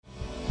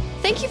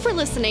Thank you for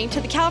listening to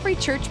the Calvary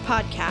Church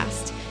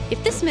podcast.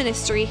 If this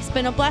ministry has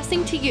been a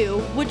blessing to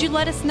you, would you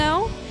let us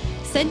know?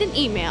 Send an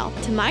email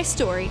to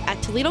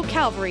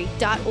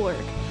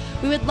mystory@toledocalvary.org.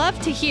 We would love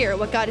to hear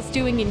what God is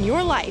doing in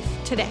your life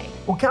today.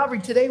 Well, Calvary,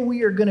 today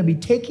we are going to be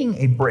taking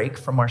a break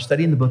from our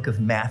study in the book of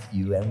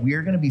Matthew, and we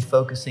are going to be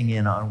focusing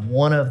in on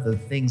one of the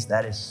things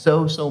that is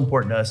so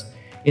important to us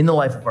in the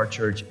life of our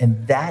church,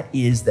 and that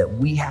is that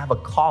we have a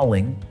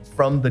calling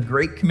from the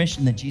Great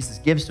Commission that Jesus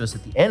gives to us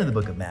at the end of the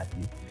book of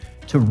Matthew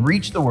to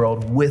reach the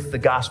world with the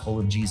gospel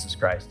of Jesus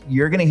Christ.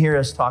 You're going to hear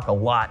us talk a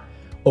lot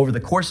over the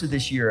course of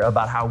this year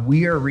about how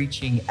we are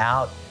reaching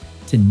out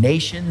to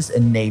nations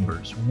and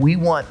neighbors. We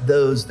want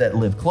those that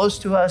live close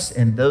to us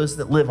and those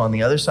that live on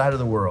the other side of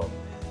the world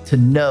to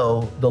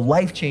know the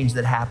life change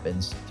that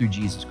happens through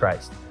Jesus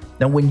Christ.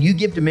 Now, when you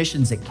give to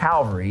missions at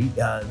Calvary,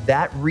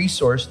 that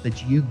resource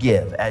that you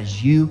give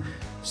as you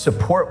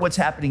support what's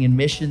happening in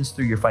missions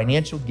through your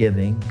financial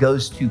giving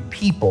goes to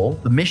people,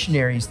 the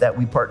missionaries that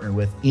we partner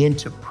with,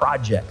 into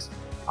projects,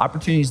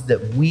 opportunities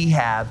that we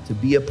have to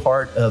be a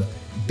part of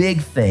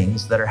big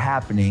things that are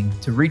happening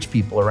to reach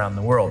people around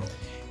the world.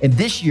 And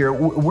this year,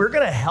 we're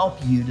going to help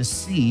you to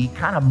see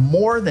kind of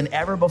more than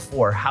ever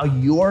before how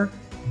your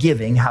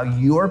giving, how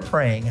you're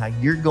praying, how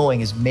you're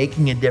going is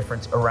making a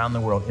difference around the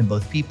world in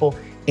both people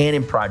and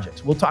in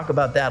projects. We'll talk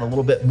about that a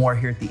little bit more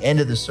here at the end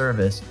of the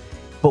service.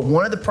 But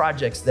one of the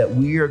projects that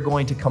we are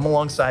going to come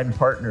alongside and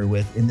partner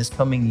with in this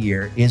coming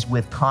year is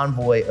with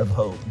Convoy of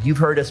Hope. You've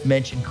heard us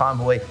mention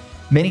Convoy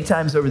many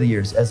times over the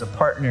years as a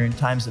partner in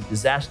times of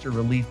disaster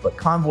relief, but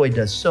Convoy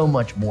does so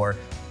much more.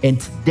 And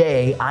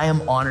today, I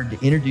am honored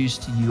to introduce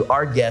to you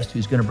our guest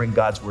who's going to bring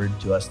God's word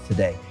to us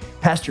today.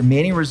 Pastor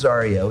Manny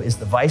Rosario is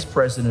the Vice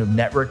President of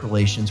Network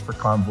Relations for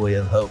Convoy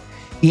of Hope.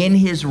 In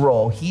his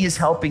role, he is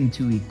helping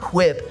to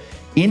equip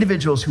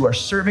individuals who are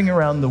serving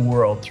around the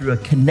world through a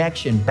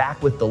connection back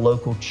with the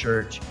local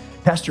church.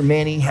 Pastor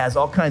Manny has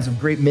all kinds of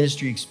great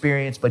ministry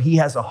experience, but he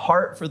has a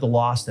heart for the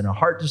lost and a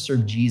heart to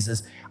serve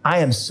Jesus. I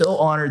am so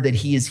honored that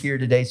he is here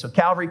today. So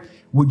Calvary,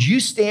 would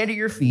you stand to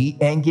your feet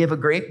and give a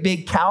great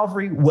big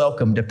Calvary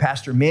welcome to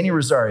Pastor Manny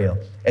Rosario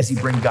as he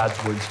brings God's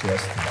words to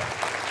us today.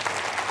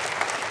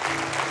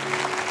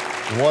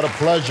 What a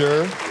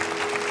pleasure.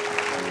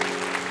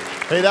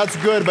 Hey, that's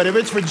good, but if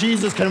it's for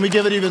Jesus, can we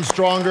give it even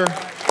stronger?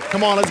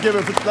 Come on, let's give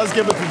it for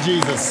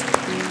Jesus.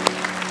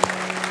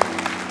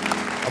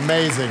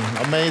 Amazing.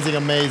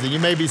 You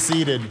may be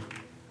seated.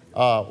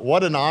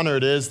 What an honor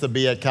it is to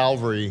be at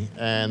Calvary.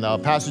 And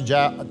Pastor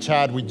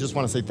Chad, we just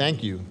want to say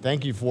thank you.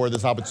 Thank you for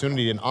this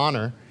opportunity and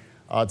honor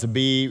to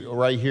be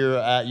right here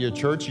at your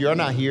church. You're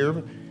not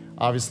here,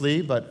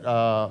 obviously, but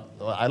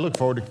I look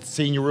forward to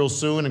seeing you real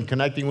soon and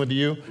connecting with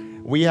you.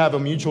 We have a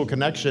mutual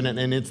connection,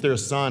 and it's their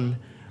son,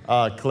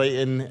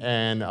 Clayton,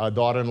 and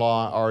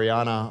daughter-in-law,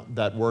 Ariana,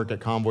 that work at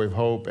Convoy of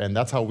Hope, and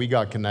that's how we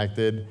got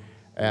connected.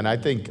 And I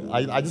think,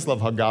 I just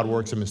love how God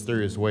works in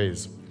mysterious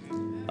ways.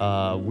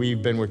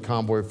 We've been with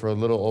Convoy for a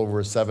little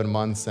over 7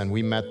 months, and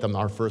we met them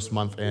our first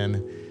month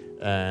in,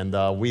 and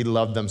we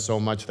love them so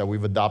much that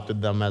we've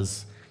adopted them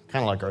as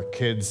kind of like our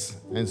kids.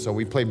 And so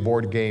we play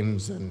board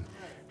games and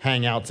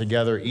hang out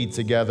together, eat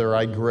together,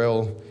 I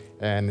grill,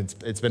 and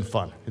it's been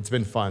fun.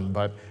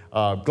 But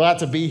glad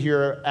to be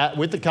here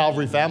with the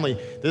Calvary family.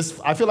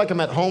 I feel like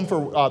I'm at home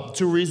for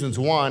 2 reasons.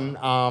 One,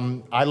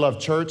 I love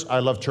church. I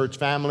love church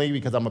family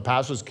because I'm a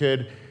pastor's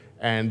kid,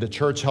 and the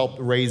church helped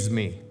raise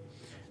me.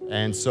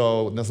 And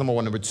so that's number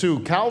one. Number two,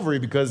 Calvary,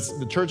 because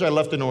the church I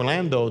left in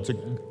Orlando to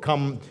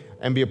come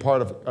and be a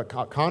part of a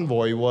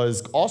Convoy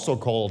was also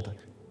called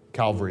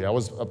Calvary. I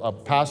was a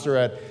pastor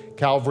at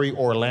Calvary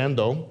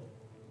Orlando,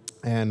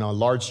 and a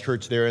large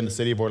church there in the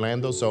city of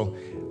Orlando. So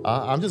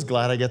I'm just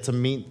glad I get to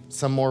meet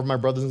some more of my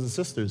brothers and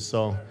sisters.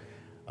 So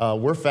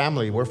we're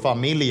family, we're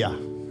familia.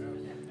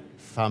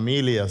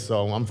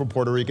 So I'm from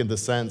Puerto Rican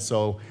descent,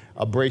 so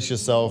brace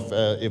yourself.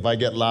 If I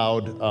get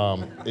loud,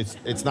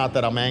 it's not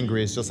that I'm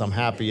angry, it's just I'm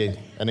happy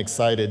and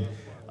excited.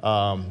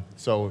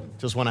 So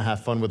just want to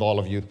have fun with all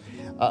of you.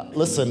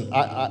 Listen,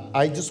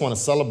 I just want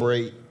to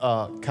celebrate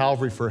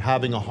Calvary for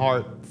having a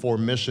heart for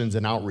missions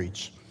and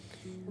outreach.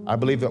 I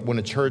believe that when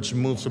a church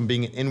moves from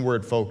being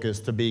inward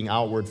focused to being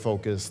outward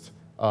focused,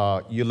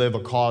 you live a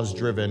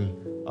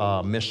cause-driven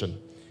mission.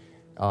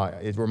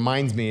 It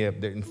reminds me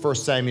of in 1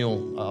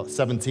 Samuel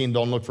 17,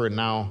 don't look for it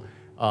now,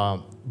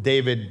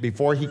 David,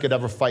 before he could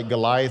ever fight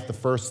Goliath, the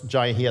first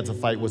giant he had to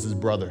fight was his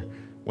brother.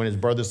 When his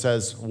brother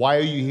says, "Why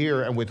are you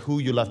here and with who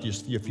you left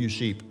your few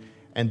sheep?"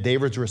 And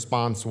David's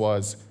response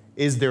was,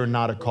 "Is there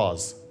not a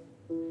cause?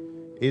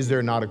 Is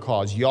there not a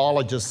cause? Y'all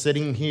are just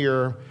sitting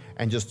here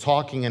and just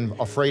talking and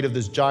afraid of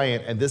this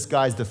giant, and this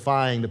guy's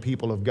defying the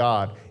people of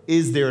God.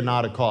 Is there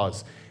not a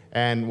cause?"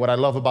 And what I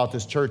love about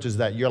this church is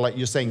that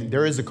you're saying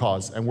there is a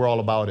cause, and we're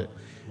all about it.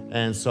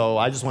 And so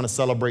I just want to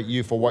celebrate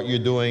you for what you're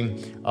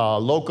doing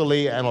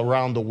locally and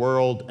around the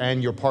world,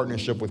 and your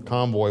partnership with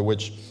Convoy,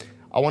 which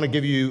I want to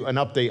give you an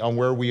update on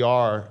where we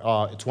are.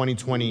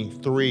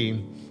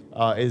 2023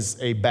 is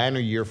a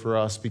banner year for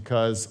us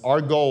because our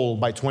goal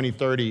by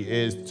 2030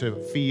 is to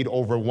feed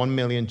over 1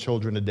 million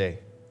children a day.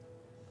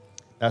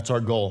 That's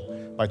our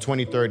goal by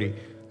 2030.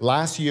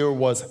 Last year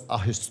was a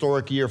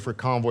historic year for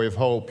Convoy of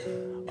Hope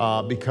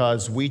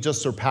because we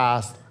just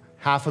surpassed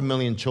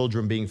 500,000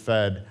 children being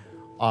fed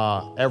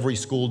every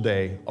school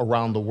day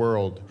around the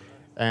world.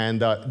 And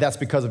that's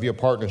because of your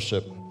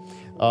partnership.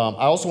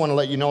 I also want to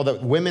let you know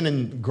that women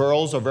and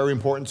girls are very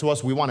important to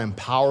us. We want to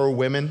empower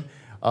women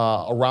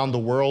around the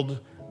world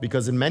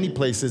because in many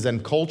places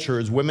and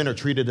cultures, women are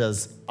treated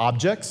as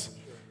objects.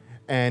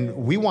 And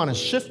we want to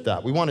shift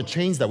that. We want to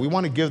change that. We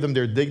want to give them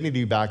their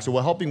dignity back. So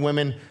we're helping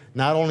women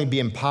not only be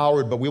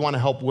empowered, but we want to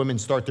help women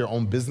start their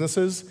own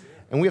businesses.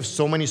 And we have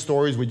so many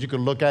stories which you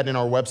can look at in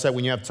our website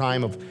when you have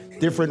time of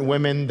different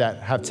women that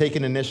have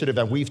taken initiative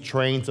that we've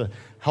trained to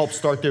help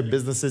start their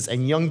businesses,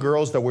 and young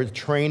girls that we're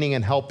training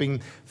and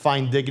helping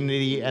find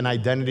dignity and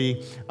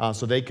identity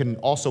so they can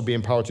also be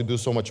empowered to do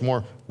so much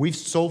more. We've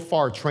so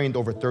far trained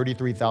over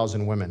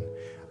 33,000 women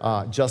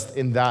just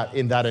in that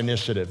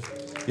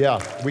initiative. Yeah,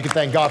 we can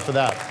thank God for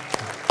that.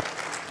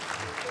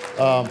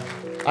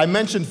 I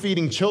mentioned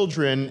feeding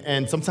children,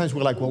 and sometimes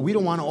we're like, well, we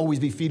don't want to always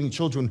be feeding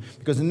children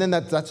because and then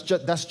that's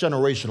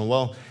generational.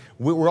 Well,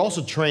 we're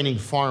also training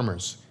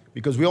farmers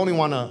because we only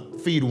want to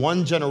feed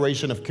one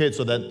generation of kids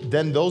so that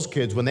then those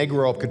kids, when they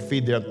grow up, could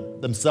feed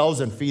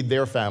themselves and feed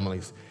their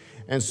families.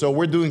 And so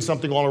we're doing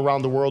something all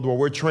around the world where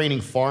we're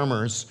training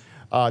farmers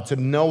to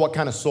know what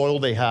kind of soil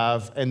they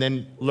have and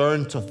then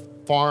learn to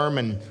farm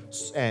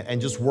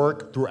and just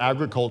work through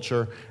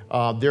agriculture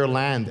their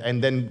land,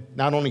 and then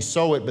not only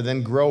sow it but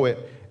then grow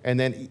it, and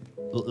then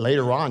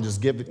later on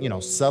just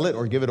sell it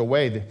or give it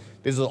away.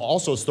 There's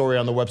also a story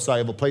on the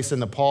website of a place in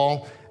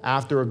Nepal.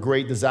 After a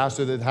great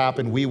disaster that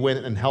happened, we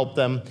went and helped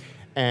them,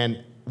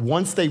 and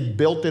once they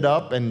built it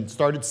up and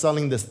started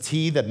selling this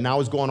tea that now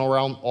is going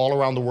around all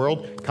around the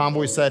world,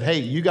 Convoy said, hey,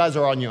 you guys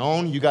are on your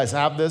own, you guys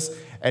have this,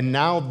 and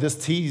now this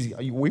tea,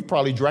 we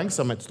probably drank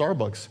some at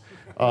Starbucks.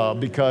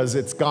 Because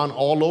it's gone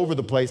all over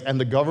the place, and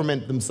the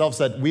government themselves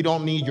said, we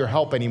don't need your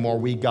help anymore,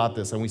 we got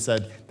this. And we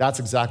said, that's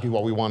exactly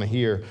what we want to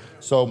hear.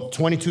 So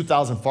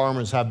 22,000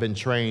 farmers have been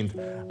trained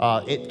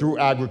through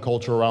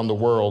agriculture around the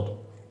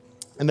world.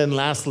 And then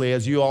lastly,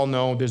 as you all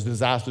know, there's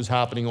disasters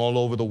happening all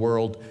over the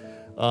world,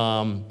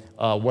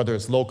 whether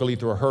it's locally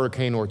through a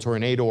hurricane or a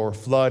tornado or a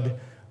flood,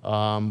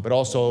 but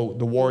also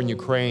the war in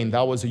Ukraine.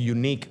 That was a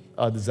unique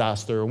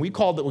disaster. And we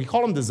call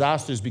them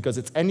disasters because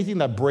it's anything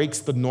that breaks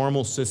the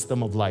normal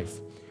system of life.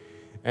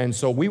 And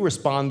so we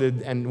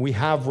responded, and we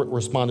have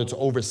responded to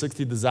over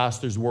 60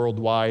 disasters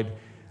worldwide.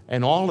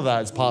 And all of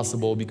that is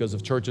possible because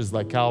of churches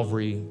like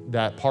Calvary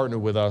that partner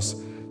with us.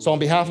 So on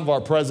behalf of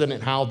our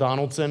president, Hal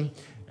Donaldson,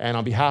 and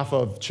on behalf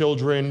of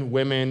children,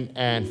 women,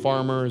 and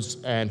farmers,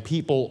 and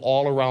people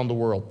all around the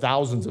world,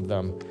 thousands of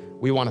them,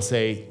 we want to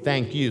say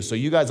thank you. So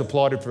you guys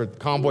applauded for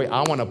Convoy.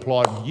 I want to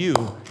applaud you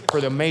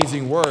for the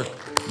amazing work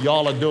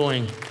y'all are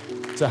doing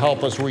to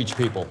help us reach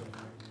people.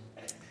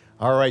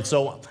 All right,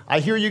 so I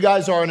hear you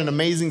guys are in an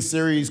amazing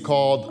series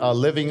called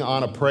Living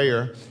on a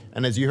Prayer.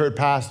 And as you heard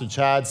Pastor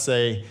Chad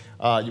say,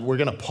 we're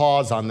going to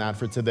pause on that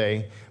for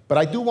today. But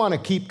I do want to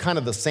keep kind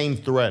of the same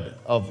thread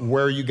of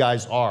where you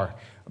guys are,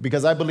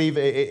 because I believe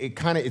it's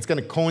going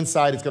to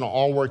coincide, it's going to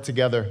all work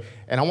together.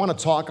 And I want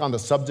to talk on the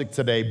subject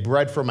today,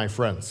 bread for my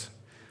friends.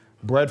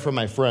 Bread for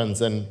my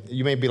friends. And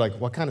you may be like,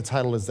 what kind of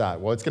title is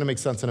that? Well, it's going to make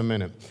sense in a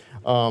minute.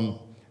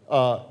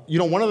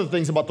 One of the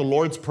things about the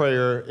Lord's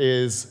Prayer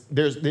is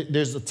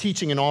there's a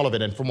teaching in all of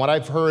it. And from what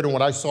I've heard and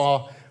what I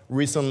saw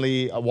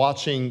recently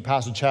watching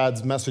Pastor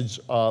Chad's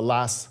message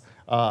last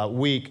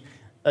week,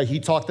 he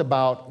talked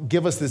about,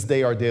 give us this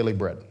day our daily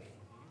bread.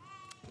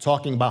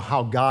 Talking about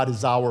how God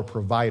is our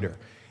provider.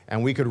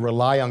 And we could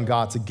rely on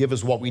God to give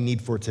us what we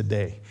need for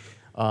today.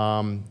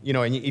 And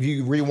if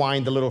you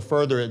rewind a little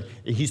further,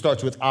 he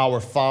starts with our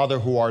Father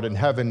who art in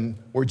heaven,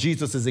 where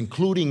Jesus is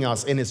including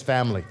us in his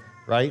family,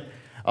 right?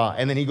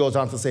 And then he goes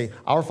on to say,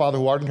 our Father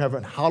who art in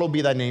heaven, hallowed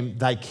be thy name,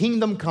 thy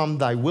kingdom come,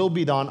 thy will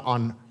be done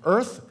on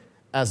earth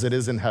as it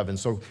is in heaven.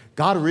 So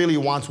God really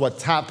wants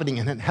what's happening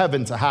in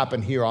heaven to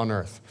happen here on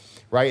earth,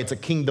 right? It's a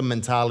kingdom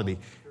mentality.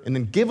 And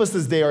then give us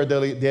this day our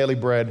daily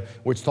bread,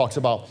 which talks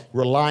about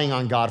relying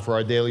on God for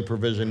our daily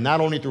provision,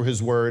 not only through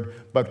his word,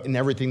 but in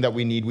everything that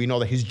we need. We know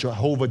that he's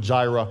Jehovah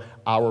Jireh,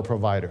 our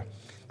provider.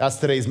 That's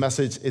today's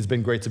message. It's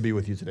been great to be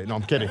with you today. No,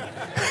 I'm kidding.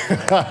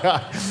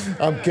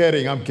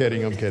 I'm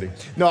kidding.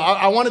 No,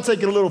 I want to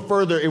take it a little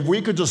further. If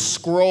we could just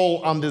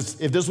scroll on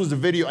this, if this was a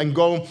video, and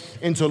go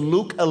into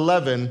Luke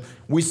 11,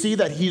 we see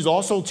that he's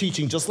also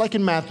teaching, just like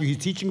in Matthew, he's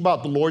teaching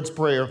about the Lord's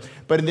Prayer,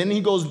 but then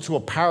he goes into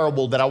a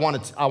parable that I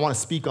want to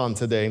speak on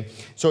today.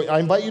 So I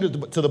invite you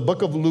to the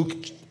book of Luke,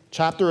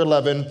 chapter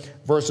 11,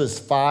 verses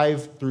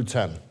 5 through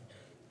 10.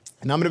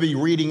 And I'm going to be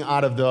reading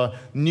out of the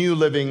New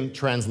Living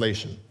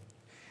Translation.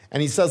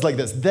 And he says like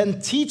this,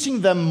 then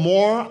teaching them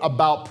more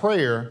about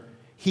prayer,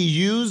 he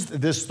used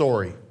this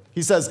story.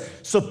 He says,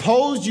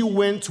 suppose you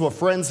went to a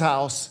friend's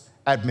house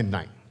at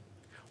midnight,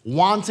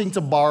 wanting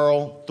to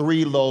borrow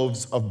 3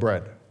 loaves of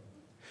bread.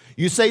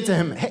 You say to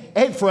him,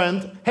 hey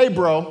friend, hey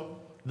bro.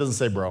 It doesn't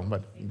say bro,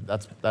 but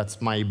that's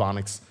my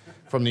Ebonics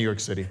from New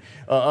York City.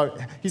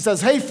 He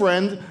says, hey,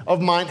 friend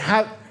of mine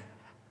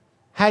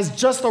has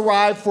just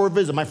arrived for a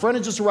visit. My friend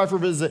has just arrived for a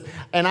visit,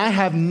 and I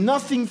have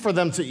nothing for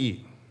them to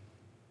eat.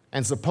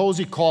 And suppose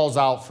he calls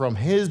out from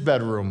his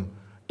bedroom,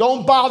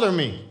 don't bother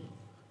me.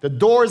 The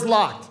door is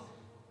locked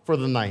for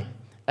the night,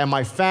 and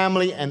my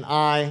family and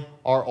I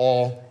are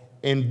all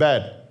in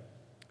bed.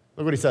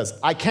 Look what he says.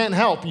 I can't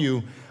help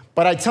you,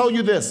 but I tell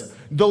you this,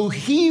 though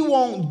he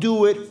won't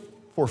do it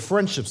for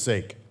friendship's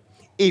sake,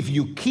 if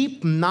you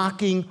keep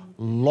knocking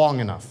long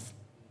enough.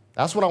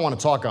 That's what I want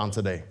to talk on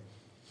today.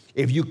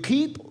 If you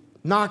keep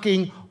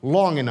knocking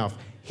long enough,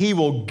 he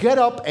will get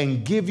up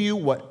and give you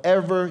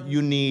whatever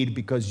you need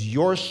because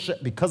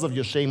of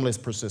your shameless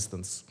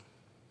persistence.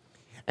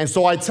 And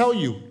so I tell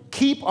you,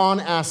 keep on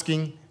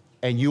asking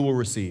and you will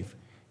receive.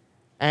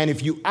 And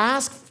if you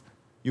ask,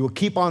 you will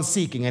keep on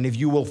seeking. And if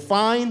you will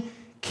find,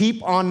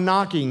 keep on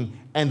knocking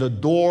and the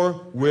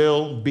door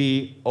will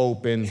be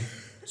open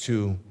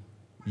to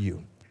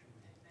you.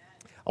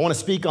 I want to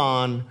speak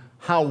on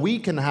how we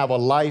can have a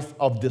life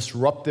of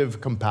disruptive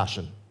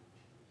compassion.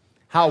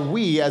 How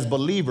we as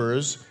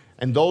believers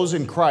and those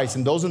in Christ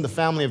and those in the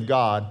family of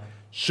God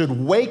should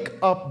wake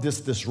up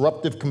this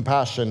disruptive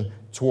compassion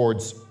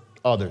towards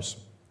others.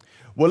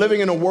 We're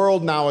living in a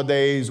world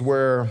nowadays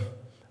where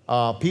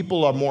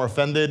people are more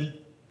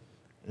offended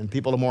and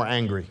people are more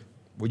angry.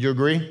 Would you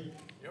agree?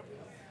 Yep.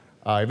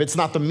 If it's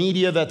not the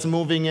media that's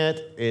moving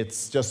it,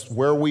 it's just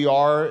where we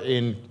are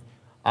in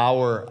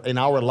our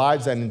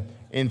lives and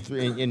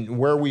in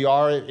where we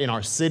are in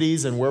our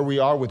cities and where we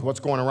are with what's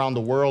going around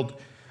the world.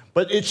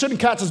 But it shouldn't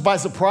catch us by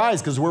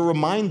surprise because we're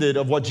reminded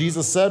of what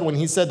Jesus said when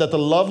he said that the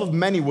love of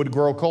many would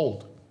grow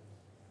cold.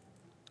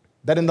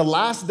 That in the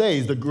last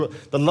days,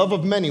 the love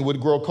of many would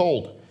grow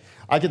cold.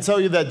 I can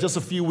tell you that just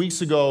a few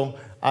weeks ago,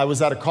 I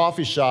was at a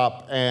coffee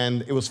shop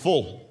and it was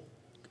full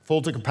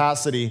to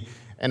capacity.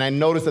 And I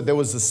noticed that there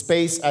was a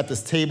space at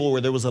this table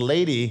where there was a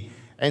lady.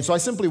 And so I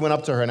simply went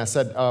up to her and I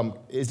said,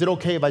 is it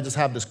okay if I just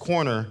have this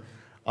corner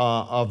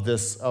of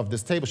this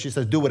table? She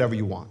said, do whatever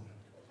you want.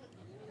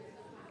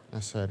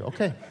 I said,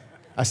 okay.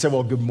 I said,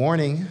 well, good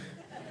morning.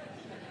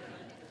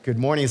 Good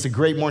morning. It's a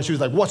great morning. She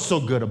was like, what's so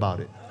good about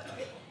it?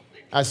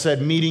 I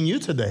said, meeting you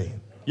today.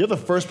 You're the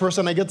first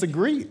person I get to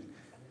greet.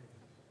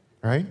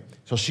 Right?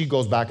 So she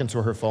goes back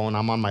into her phone.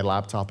 I'm on my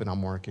laptop and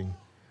I'm working.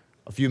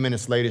 A few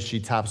minutes later, she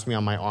taps me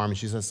on my arm and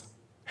she says,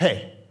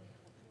 hey.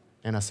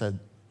 And I said,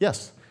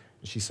 yes.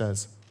 And she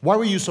says, why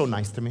were you so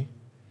nice to me?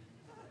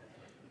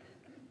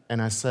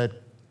 And I said,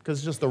 because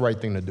it's just the right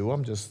thing to do.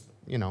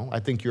 I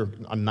think you're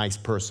a nice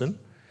person.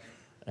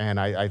 And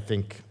I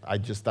think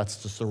that's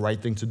just the right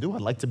thing to do. I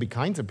like to be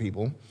kind to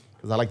people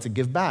because I like to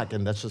give back,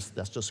 and that's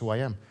just who I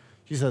am.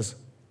 She says,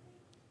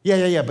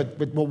 yeah, but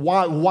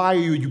why are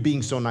you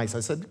being so nice? I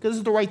said, because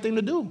it's the right thing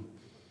to do.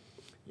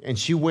 And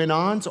she went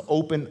on to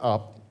open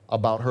up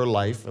about her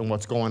life and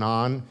what's going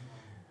on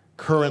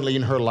currently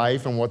in her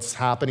life and what's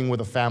happening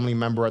with a family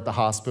member at the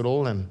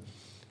hospital. And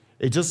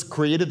it just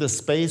created this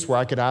space where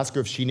I could ask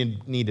her if she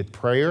needed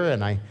prayer,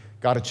 and I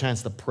got a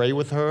chance to pray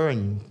with her,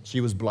 and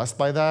she was blessed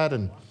by that.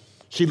 And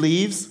she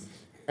leaves,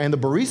 and the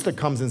barista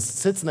comes and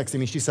sits next to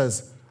me. She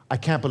says, I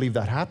can't believe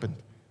that happened.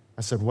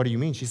 I said, what do you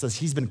mean? She says,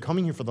 she's been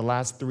coming here for the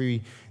last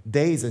 3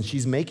 days, and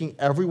she's making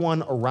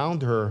everyone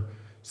around her's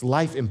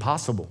life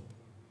impossible.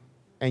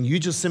 And you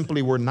just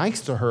simply were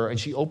nice to her, and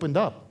she opened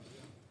up.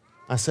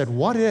 I said,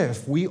 what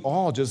if we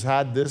all just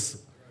had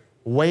this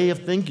way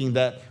of thinking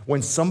that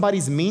when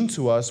somebody's mean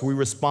to us, we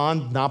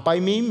respond not by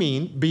being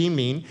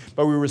mean,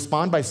 but we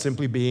respond by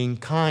simply being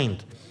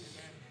kind.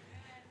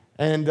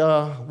 And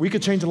we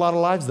could change a lot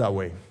of lives that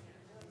way.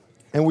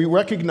 And we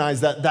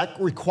recognize that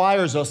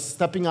requires us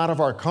stepping out of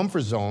our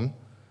comfort zone,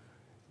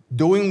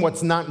 doing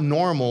what's not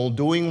normal,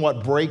 doing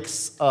what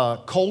breaks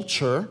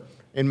culture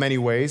in many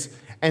ways,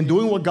 and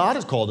doing what God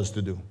has called us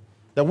to do.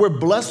 That we're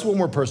blessed when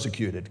we're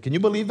persecuted. Can you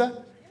believe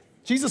that?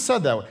 Jesus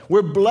said that.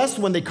 We're blessed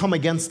when they come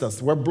against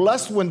us. We're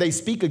blessed when they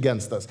speak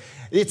against us.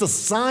 It's a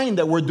sign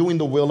that we're doing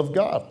the will of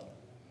God.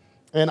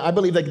 And I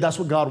believe that that's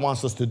what God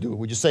wants us to do.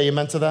 Would you say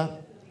amen to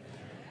that?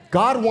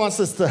 God wants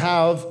us to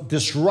have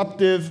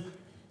disruptive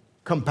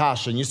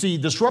compassion. You see,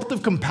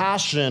 disruptive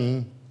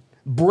compassion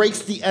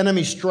breaks the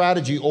enemy's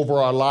strategy over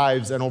our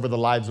lives and over the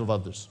lives of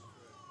others.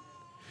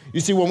 You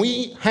see, when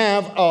we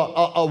have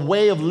a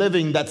way of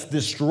living that's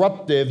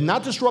disruptive,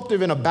 not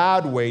disruptive in a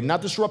bad way,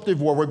 not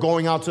disruptive where we're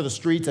going out to the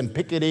streets and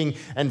picketing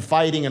and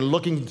fighting and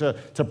looking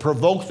to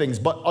provoke things,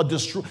 but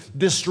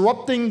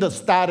disrupting the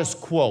status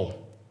quo,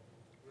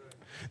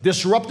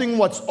 disrupting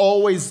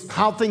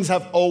how things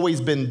have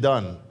always been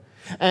done.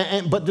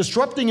 But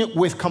disrupting it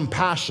with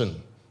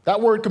compassion.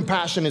 That word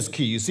compassion is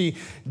key. You see,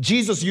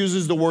 Jesus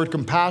uses the word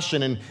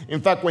compassion. And in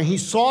fact, when he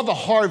saw the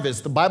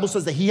harvest, the Bible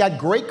says that he had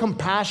great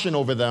compassion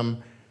over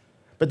them.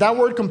 But that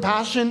word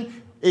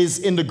compassion is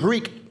in the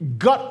Greek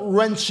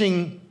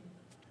gut-wrenching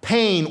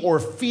pain or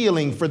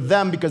feeling for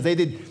them because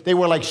they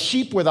were like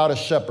sheep without a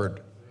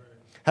shepherd.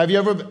 Have you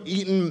ever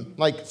eaten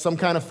like some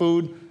kind of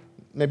food?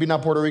 Maybe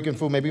not Puerto Rican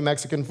food, maybe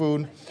Mexican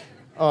food.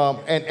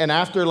 And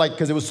after, like,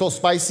 because it was so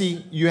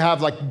spicy, you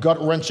have like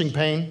gut-wrenching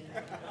pain.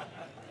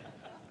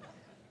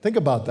 Think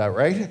about that,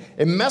 right?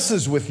 It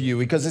messes with you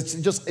because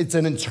it's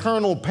an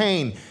internal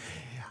pain.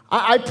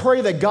 I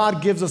pray that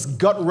God gives us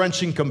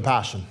gut-wrenching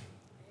compassion.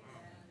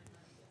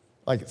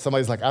 Like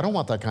somebody's like, I don't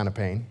want that kind of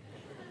pain.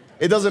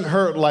 It doesn't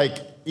hurt like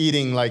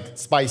eating like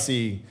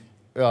spicy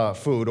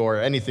food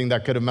or anything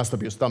that could have messed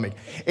up your stomach.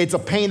 It's a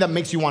pain that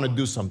makes you want to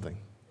do something.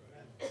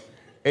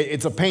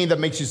 It's a pain that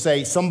makes you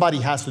say, somebody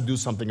has to do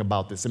something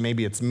about this, and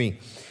maybe it's me.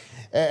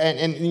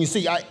 And you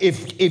see,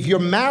 if you're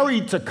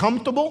married to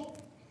comfortable,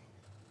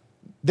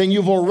 then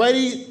you've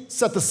already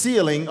set the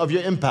ceiling of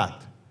your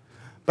impact.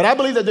 But I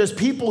believe that there's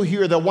people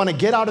here that want to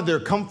get out of their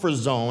comfort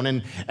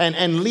zone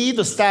and leave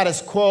the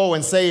status quo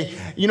and say,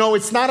 you know,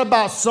 it's not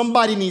about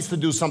somebody needs to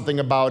do something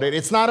about it.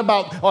 It's not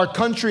about our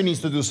country needs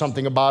to do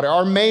something about it.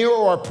 Our mayor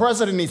or our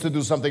president needs to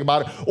do something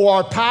about it. Or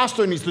our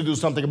pastor needs to do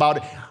something about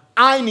it.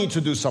 I need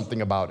to do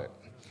something about it.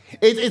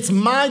 It's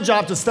my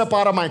job to step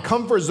out of my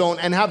comfort zone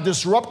and have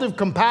disruptive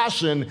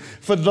compassion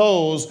for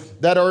those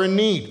that are in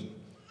need.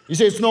 You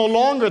see, it's no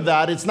longer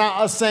that. It's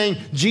not us saying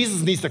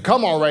Jesus needs to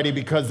come already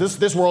because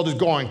this world is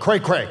going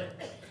cray-cray.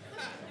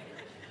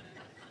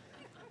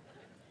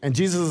 And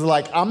Jesus is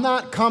like, I'm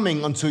not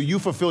coming until you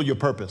fulfill your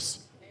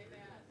purpose.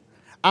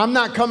 I'm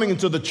not coming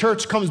until the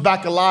church comes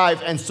back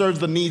alive and serves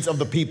the needs of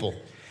the people.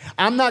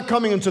 I'm not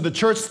coming until the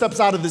church steps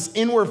out of this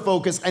inward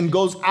focus and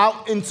goes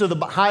out into the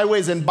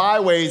highways and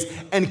byways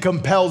and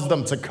compels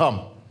them to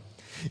come.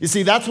 You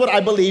see, that's what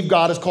I believe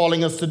God is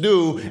calling us to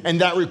do,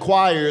 and that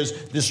requires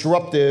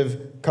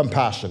disruptive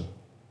compassion.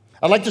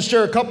 I'd like to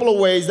share a couple of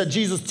ways that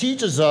Jesus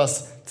teaches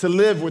us to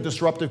live with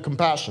disruptive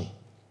compassion.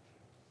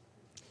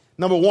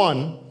 Number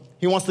one,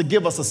 he wants to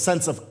give us a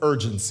sense of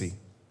urgency.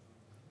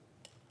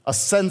 A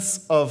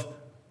sense of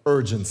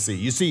urgency.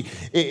 You see,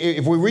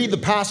 if we read the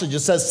passage, it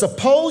says,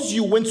 suppose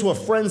you went to a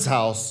friend's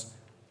house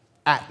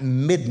at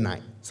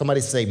midnight. Somebody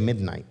say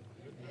midnight.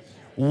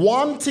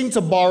 Wanting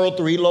to borrow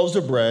 3 loaves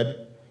of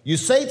bread, you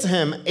say to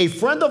him, a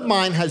friend of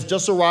mine has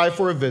just arrived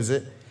for a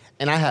visit,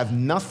 and I have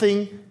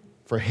nothing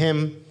for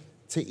him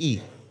to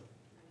eat.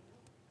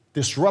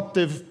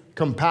 Disruptive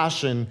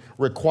compassion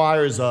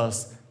requires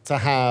us to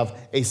have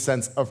a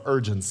sense of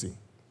urgency.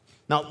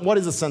 Now, what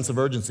is a sense of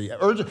urgency?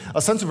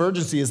 A sense of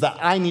urgency is that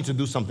I need to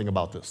do something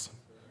about this.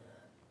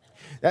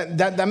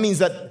 That means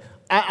that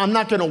I'm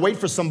not going to wait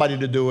for somebody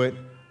to do it.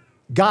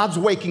 God's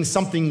waking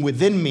something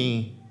within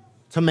me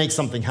to make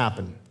something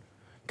happen.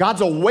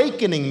 God's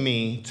awakening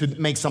me to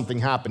make something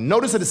happen.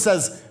 Notice that it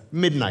says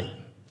midnight.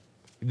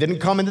 It didn't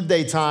come in the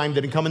daytime,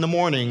 didn't come in the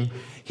morning.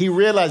 He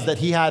realized that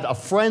he had a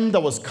friend that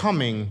was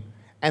coming,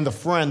 and the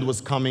friend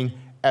was coming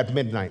at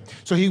midnight.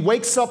 So he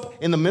wakes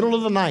up in the middle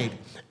of the night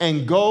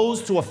and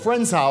goes to a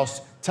friend's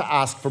house to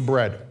ask for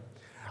bread.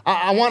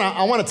 I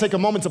want to take a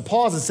moment to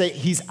pause and say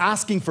he's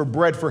asking for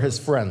bread for his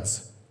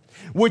friends,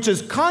 which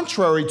is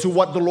contrary to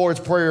what the Lord's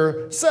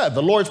Prayer said.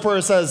 The Lord's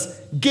Prayer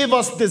says, give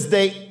us this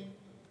day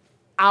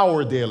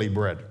our daily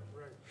bread.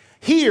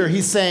 Here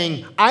he's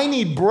saying, I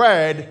need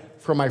bread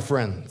for my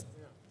friends.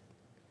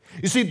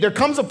 You see, there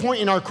comes a point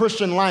in our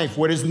Christian life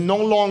where it is no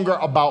longer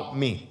about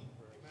me.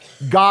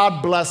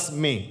 God bless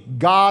me.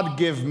 God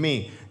give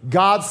me.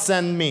 God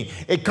send me.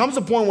 It comes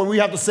a point where we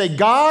have to say,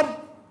 God,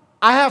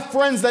 I have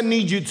friends that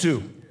need you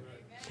too.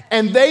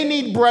 And they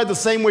need bread the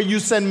same way you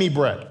send me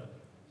bread.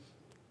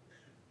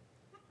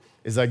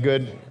 Is that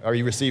good? Are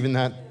you receiving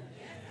that?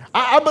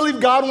 I believe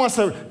God wants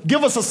to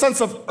give us a sense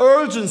of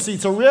urgency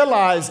to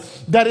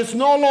realize that it's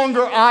no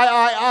longer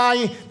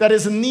I that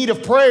is in need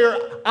of prayer.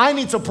 I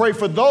need to pray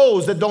for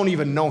those that don't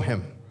even know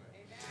him.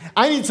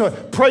 I need to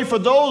pray for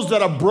those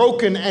that are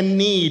broken and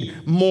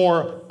need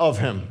more of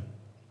him.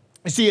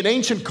 You see, in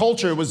ancient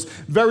culture, it was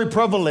very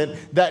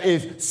prevalent that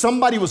if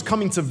somebody was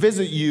coming to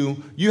visit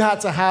you, you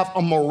had to have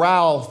a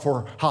morale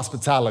for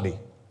hospitality.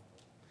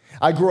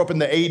 I grew up in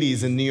the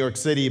 80s in New York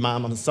City.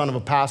 I'm the son of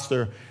a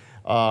pastor.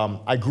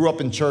 I grew up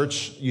in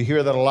church. You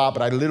hear that a lot,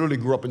 but I literally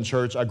grew up in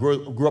church. I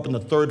grew up in the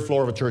 3rd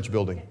floor of a church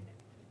building,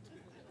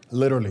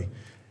 literally,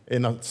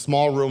 in a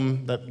small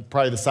room that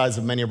probably the size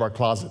of many of our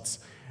closets.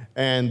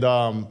 And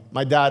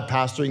my dad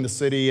pastoring the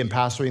city and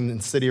pastoring in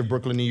the city of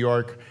Brooklyn, New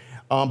York.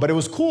 But it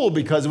was cool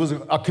because it was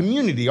a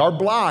community. Our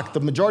block, the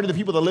majority of the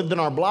people that lived in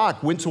our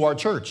block went to our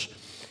church.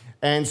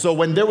 And so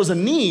when there was a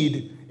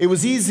need, it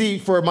was easy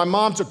for my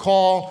mom to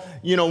call,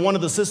 one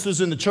of the sisters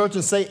in the church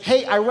and say,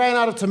 hey, I ran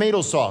out of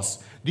tomato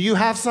sauce. Do you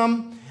have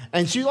some?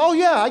 And she, oh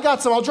yeah, I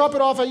got some. I'll drop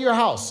it off at your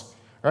house.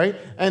 Right?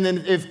 And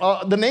then if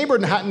the neighbor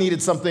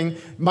needed something,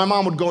 my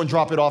mom would go and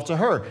drop it off to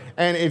her.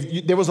 And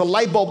if there was a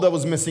light bulb that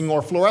was missing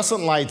or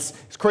fluorescent lights,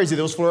 it's crazy,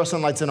 there was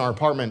fluorescent lights in our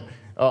apartment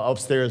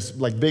upstairs,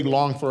 like big,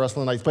 long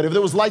fluorescent lights. But if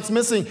there was lights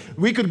missing,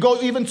 we could go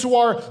even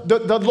to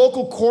the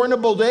local corner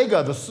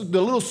bodega,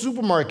 the little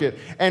supermarket.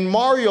 And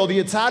Mario, the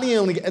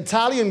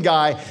Italian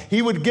guy,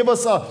 he would give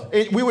us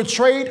we would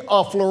trade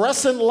a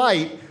fluorescent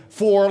light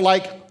for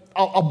like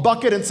a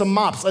bucket and some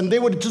mops. And they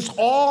would just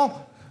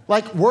all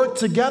like work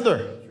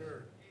together.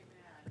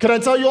 Can I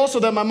tell you also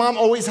that my mom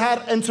always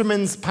had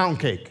Enterman's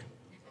pound cake?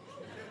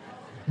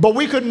 but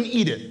we couldn't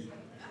eat it.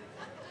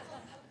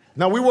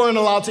 Now, we weren't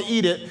allowed to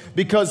eat it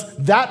because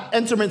that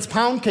Entenmann's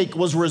pound cake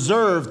was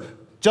reserved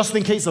just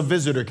in case a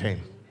visitor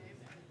came.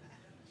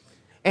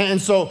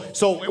 And so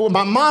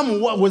my mom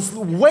was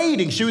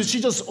waiting. She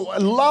just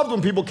loved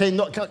when people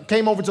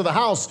came over to the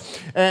house,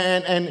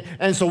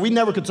 and so we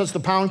never could touch the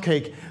pound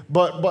cake.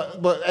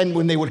 But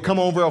when they would come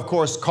over, of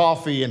course,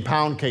 coffee and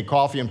pound cake.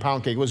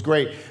 It was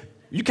great.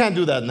 You can't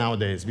do that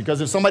nowadays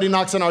because if somebody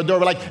knocks on our door,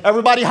 we're like,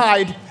 everybody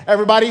hide,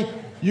 everybody,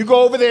 you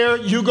go over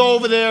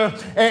there,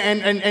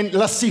 and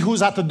let's see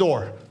who's at the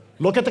door.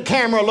 Look at the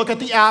camera, look at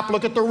the app,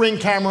 look at the Ring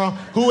camera.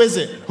 Who is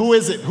it? Who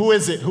is it? Who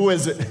is it? Who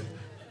is it?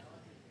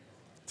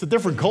 It's a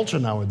different culture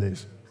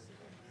nowadays.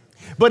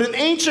 But in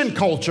ancient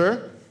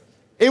culture,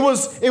 it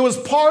was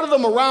part of the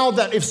morale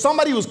that if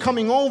somebody was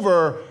coming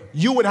over,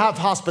 you would have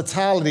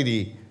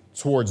hospitality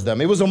towards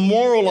them. It was a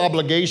moral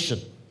obligation.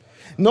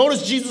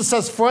 Notice Jesus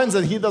says friends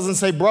and he doesn't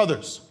say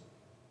brothers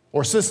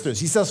or sisters.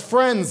 He says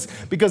friends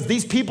because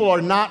these people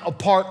are not a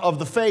part of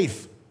the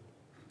faith.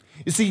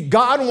 You see,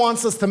 God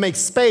wants us to make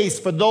space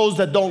for those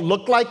that don't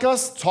look like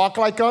us, talk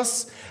like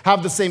us,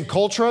 have the same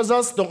culture as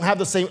us, don't have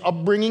the same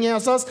upbringing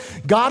as us.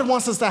 God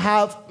wants us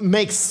to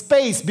make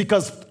space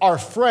because our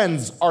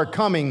friends are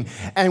coming.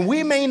 And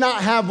we may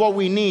not have what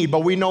we need,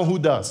 but we know who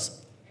does.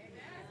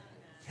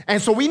 And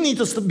so we need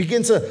to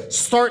begin to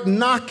start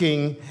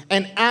knocking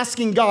and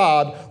asking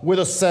God with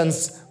a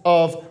sense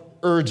of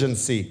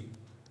urgency.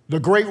 The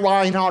great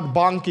Reinhard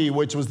Bonnke,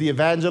 which was the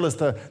evangelist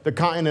to the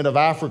continent of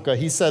Africa,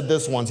 he said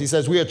this once. He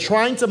says, we are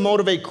trying to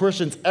motivate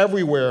Christians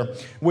everywhere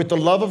with the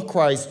love of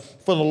Christ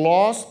for the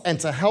lost and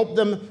to help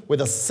them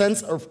with a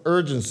sense of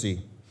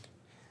urgency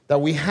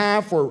that we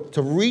have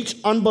to reach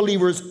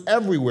unbelievers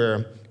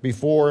everywhere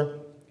before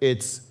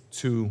it's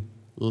too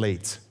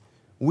late.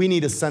 We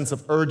need a sense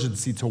of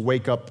urgency to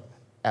wake up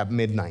at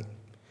midnight.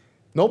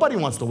 Nobody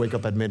wants to wake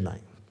up at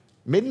midnight.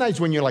 Midnight's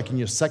when you're like in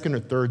your second or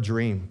third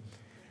dream.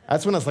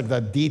 That's when it's like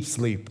that deep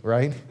sleep,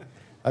 right?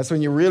 That's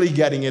when you're really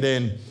getting it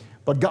in.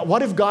 But God,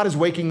 what if God is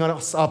waking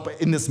us up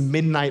in this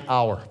midnight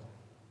hour?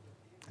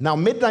 Now,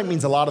 midnight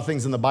means a lot of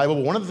things in the Bible,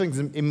 but one of the things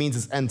it means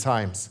is end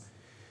times.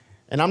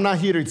 And I'm not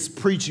here to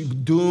preach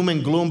doom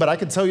and gloom, but I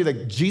can tell you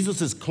that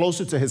Jesus is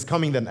closer to his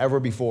coming than ever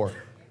before.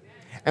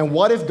 And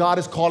what if God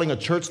is calling a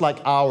church like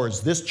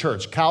ours, this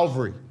church,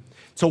 Calvary,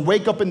 to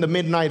wake up in the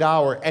midnight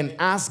hour and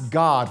ask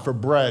God for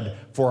bread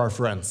for our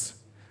friends?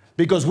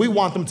 Because we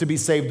want them to be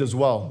saved as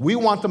well. We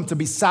want them to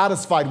be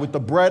satisfied with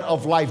the bread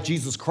of life,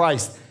 Jesus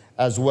Christ,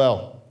 as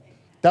well.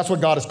 That's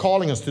what God is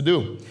calling us to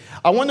do.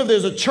 I wonder if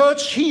there's a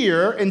church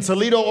here in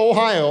Toledo,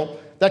 Ohio,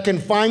 that can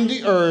find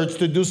the urge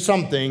to do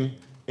something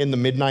in the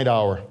midnight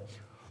hour.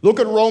 Look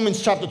at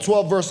Romans chapter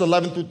 12, verse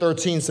 11 through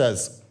 13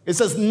 says. It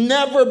says,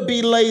 never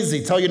be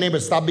lazy. Tell your neighbor,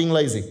 stop being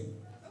lazy.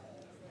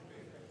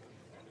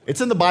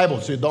 It's in the Bible,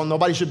 so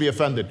nobody should be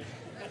offended.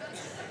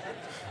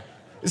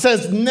 It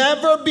says,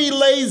 never be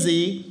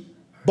lazy,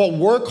 but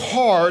work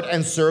hard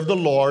and serve the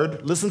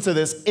Lord. Listen to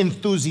this,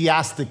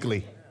 enthusiastically.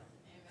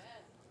 Amen.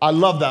 I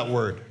love that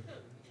word.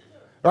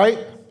 Right?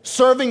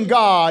 Serving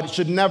God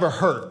should never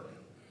hurt.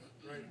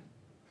 Right.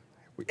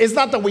 It's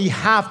not that we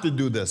have to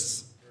do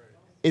this.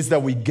 It's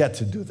that we get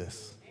to do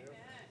this. Amen.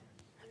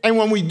 And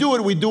when we do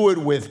it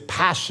with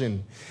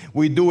passion.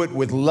 We do it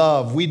with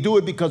love. We do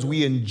it because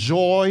we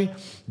enjoy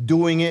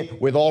doing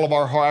it with all of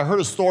our heart. I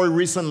heard a story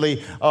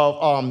recently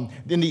of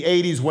in the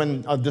 80s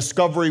when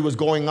Discovery was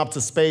going up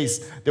to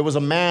space. There was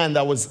a man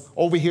that was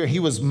over here. He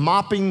was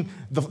mopping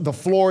the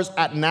floors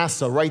at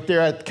NASA, right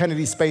there at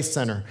Kennedy Space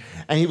Center.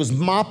 And he was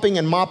mopping.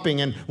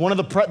 And one of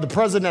the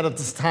president at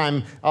this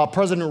time,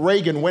 President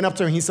Reagan, went up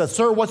to him and he said,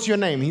 sir, what's your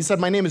name? He said,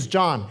 my name is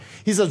John.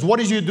 He says, what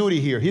is your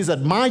duty here? He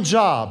said, my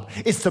job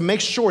is to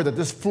make sure that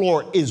this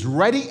floor is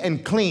ready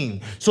and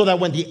clean so that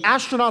when the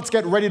astronauts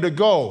get ready to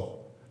go,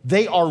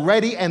 they are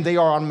ready and they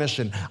are on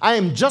mission. I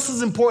am just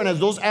as important as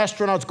those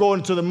astronauts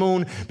going to the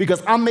moon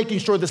because I'm making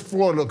sure this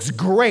floor looks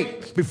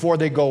great before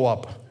they go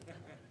up.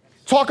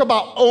 Talk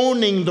about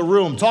owning the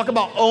room. Talk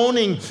about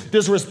owning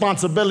this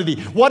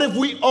responsibility. What if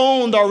we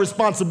owned our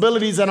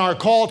responsibilities and our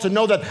call to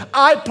know that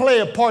I play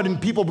a part in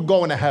people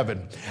going to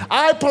heaven?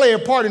 I play a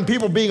part in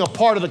people being a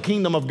part of the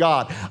kingdom of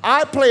God.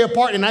 I play a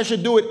part and I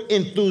should do it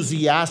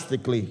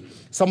enthusiastically.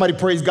 Somebody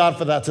praise God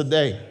for that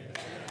today.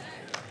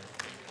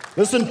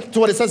 Listen to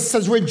what it says. It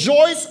says,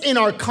 rejoice in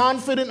our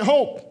confident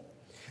hope.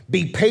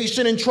 Be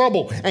patient in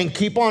trouble and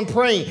keep on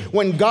praying.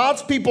 When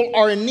God's people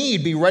are in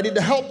need, be ready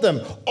to help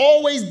them.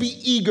 Always be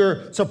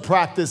eager to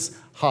practice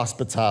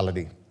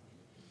hospitality.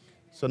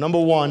 So number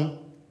one,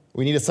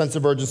 we need a sense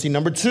of urgency.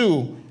 Number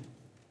two,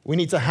 we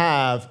need to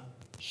have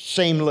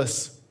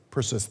shameless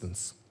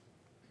persistence.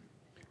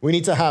 We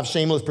need to have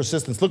shameless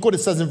persistence. Look what it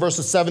says in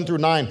verses 7 through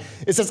 9.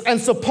 It says,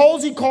 and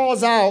suppose he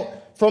calls out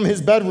from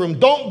his bedroom,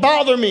 don't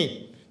bother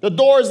me. The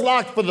door is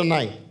locked for the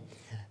night,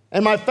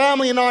 and my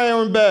family and I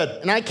are in bed,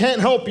 and I can't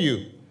help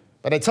you.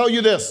 But I tell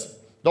you this,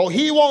 though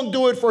he won't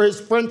do it for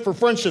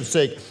friendship's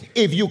sake,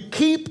 if you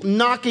keep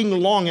knocking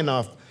long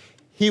enough,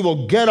 he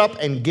will get up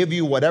and give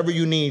you whatever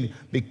you need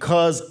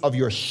because of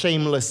your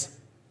shameless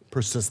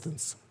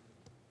persistence.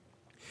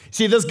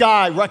 See, this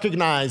guy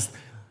recognized,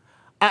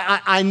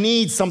 I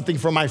need something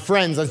for my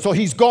friends. And so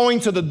he's going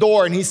to the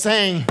door and he's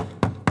saying,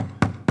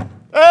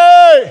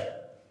 hey,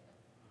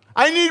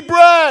 I need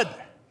bread.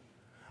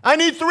 I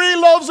need 3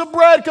 loaves of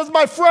bread because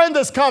my friend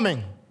is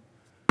coming.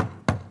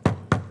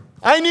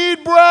 I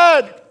need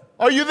bread.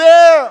 Are you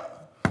there?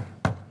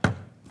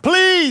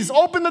 Please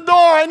open the door.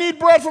 I need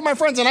bread for my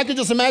friends. And I could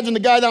just imagine the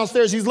guy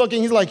downstairs. He's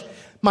looking. He's like,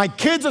 my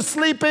kids are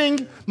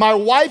sleeping. My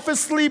wife is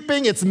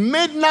sleeping. It's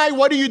midnight.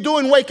 What are you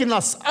doing waking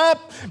us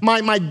up?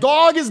 My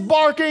dog is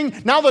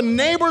barking. Now the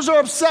neighbors are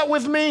upset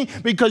with me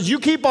because you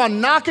keep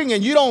on knocking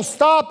and you don't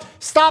stop.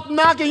 Stop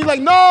knocking. He's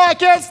like, no, I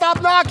can't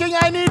stop knocking.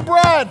 I need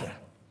bread.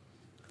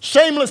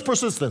 Shameless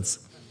persistence.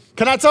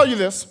 Can I tell you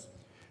this?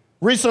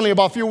 Recently,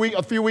 about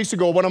a few weeks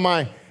ago, one of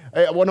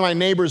my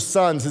neighbor's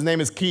sons, his name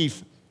is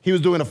Keith, he was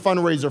doing a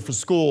fundraiser for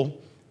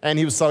school, and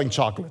he was selling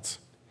chocolates.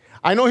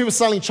 I know he was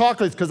selling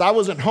chocolates because I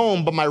wasn't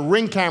home, but my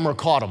Ring camera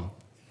caught him.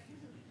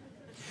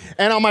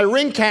 And on my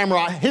Ring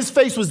camera, his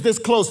face was this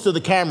close to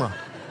the camera.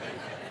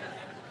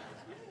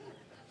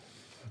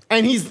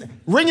 And he's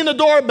ringing the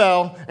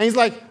doorbell, and he's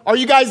like, are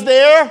you guys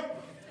there?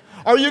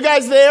 Are you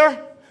guys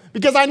there?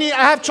 Because I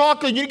have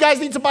chocolate. You guys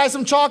need to buy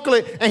some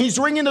chocolate. And he's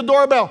ringing the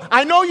doorbell.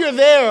 I know you're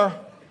there.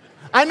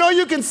 I know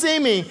you can see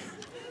me,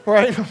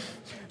 right?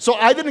 So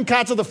I didn't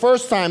catch it the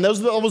first time. That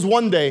was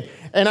one day.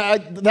 And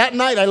that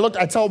night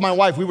I told my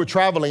wife, we were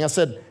traveling. I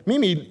said,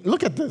 Mimi,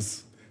 look at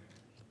this.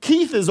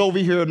 Keith is over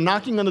here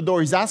knocking on the door.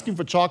 He's asking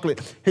for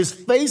chocolate. His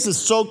face is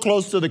so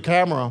close to the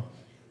camera.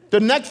 The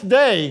next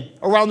day,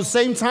 around the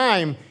same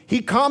time,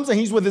 he comes and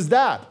he's with his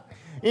dad.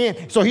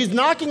 And so he's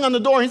knocking on the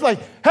door. And he's like,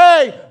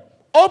 hey,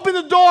 open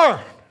the door.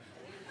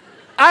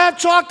 I have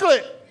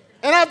chocolate.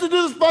 And I have to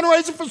do this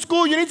fundraiser for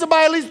school. You need to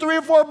buy at least 3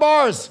 or 4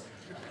 bars.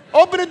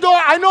 Open the door.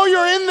 I know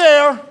you're in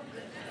there.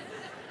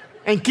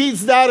 And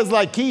Keith's dad is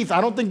like, Keith,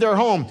 I don't think they're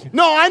home.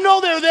 No, I know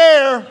they're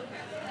there.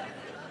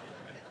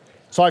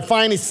 So I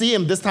finally see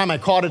him. This time I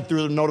caught it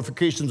through the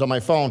notifications on my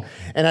phone.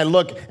 And I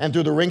look, and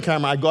through the Ring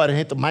camera, I go ahead and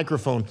hit the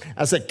microphone.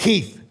 I said,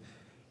 Keith.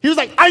 He was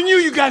like, I knew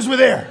you guys were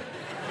there.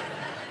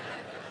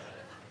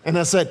 And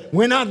I said,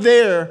 we're not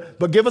there,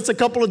 but give us a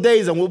couple of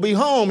days and we'll be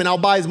home and I'll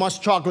buy as much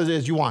chocolate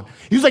as you want.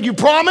 He was like, you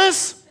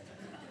promise?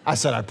 I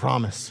said, I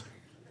promise.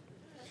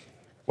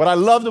 What I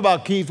loved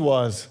about Keith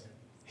was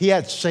he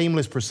had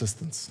shameless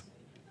persistence.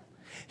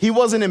 He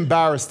wasn't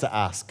embarrassed to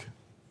ask.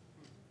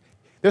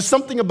 There's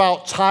something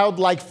about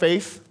childlike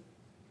faith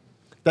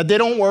that they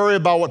don't worry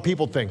about what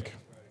people think.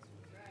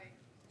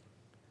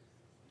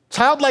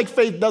 Childlike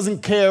faith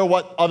doesn't care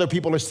what other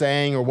people are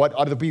saying or what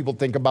other people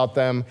think about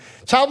them.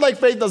 Childlike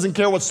faith doesn't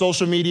care what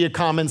social media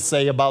comments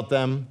say about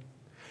them.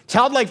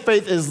 Childlike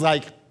faith is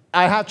like,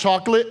 I have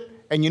chocolate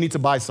and you need to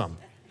buy some.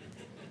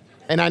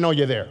 And I know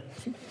you're there.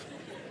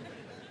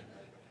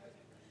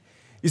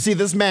 You see,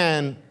 this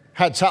man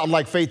had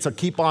childlike faith to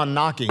keep on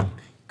knocking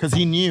because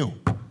he knew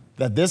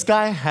that this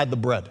guy had the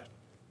bread.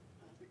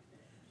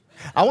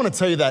 I want to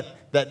tell you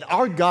that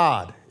our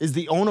God is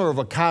the owner of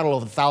a cattle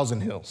of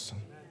 1,000 hills.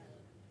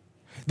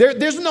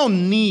 There's no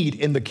need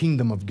in the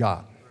kingdom of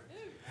God.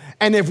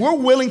 And if we're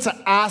willing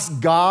to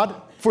ask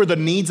God for the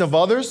needs of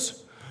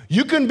others,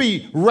 you can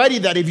be ready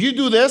that if you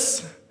do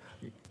this,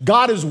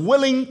 God is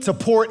willing to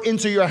pour it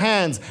into your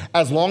hands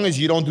as long as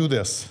you don't do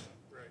this.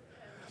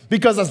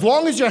 Because as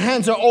long as your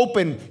hands are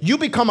open, you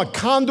become a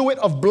conduit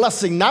of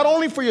blessing, not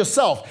only for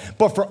yourself,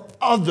 but for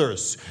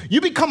others. You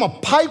become a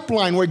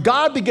pipeline where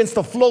God begins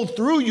to flow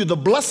through you, the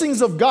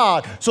blessings of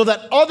God, so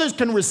that others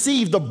can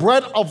receive the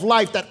bread of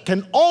life that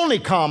can only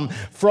come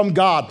from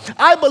God.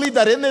 I believe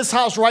that in this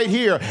house right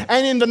here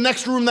and in the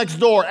next room next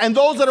door and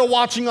those that are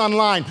watching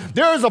online,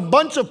 there is a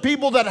bunch of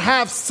people that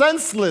have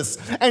senseless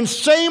and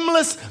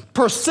shameless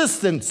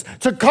persistence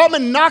to come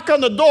and knock on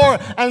the door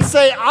and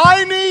say,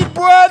 I need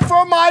bread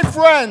for my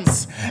friends.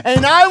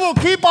 And I will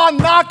keep on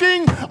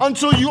knocking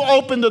until you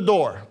open the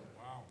door.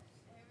 Wow.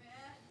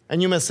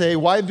 And you may say,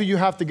 why do you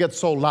have to get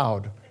so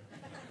loud?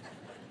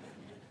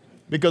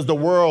 Because the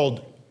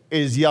world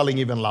is yelling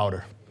even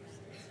louder.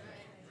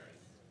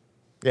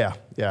 Yeah.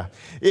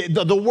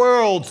 The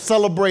world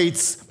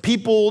celebrates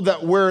people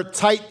that wear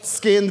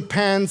tight-skinned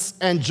pants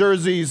and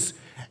jerseys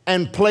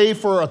and play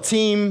for a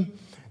team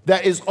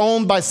that is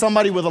owned by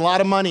somebody with a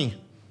lot of money.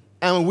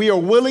 And we are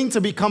willing to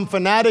become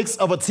fanatics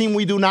of a team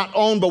we do not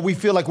own, but we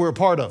feel like we're a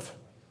part of.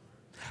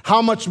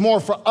 How much more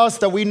for us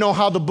that we know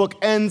how the book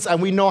ends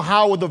and we know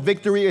how the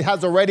victory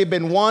has already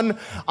been won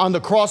on the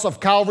cross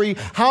of Calvary.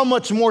 How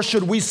much more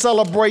should we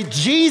celebrate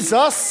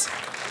Jesus,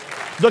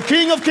 the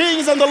King of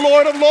Kings and the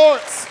Lord of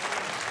Lords?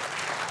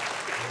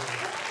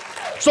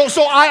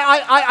 So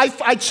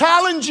I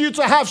challenge you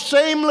to have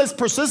shameless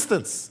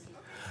persistence.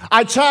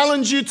 I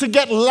challenge you to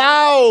get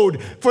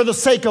loud for the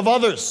sake of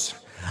others.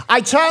 I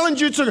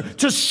challenge you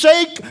to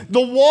shake the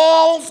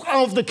walls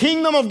of the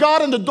kingdom of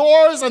God and the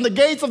doors and the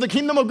gates of the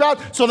kingdom of God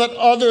so that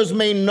others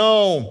may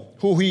know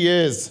who he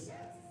is.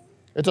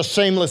 It's a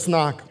shameless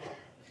knock.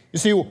 You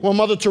see, what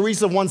Mother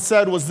Teresa once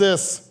said was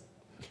this.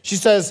 She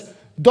says,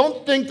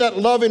 don't think that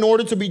love in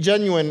order to be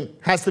genuine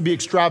has to be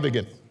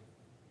extravagant.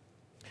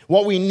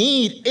 What we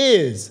need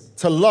is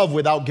to love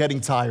without getting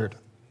tired.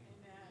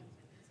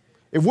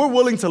 If we're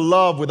willing to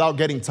love without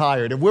getting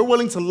tired, if we're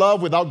willing to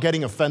love without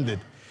getting offended,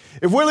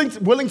 if we're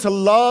willing to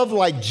love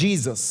like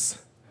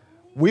Jesus,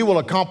 we will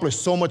accomplish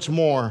so much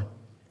more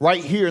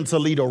right here in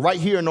Toledo, right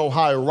here in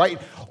Ohio, right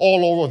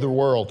all over the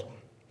world.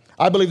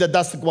 I believe that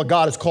that's what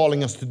God is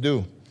calling us to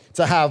do,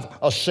 to have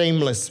a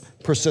shameless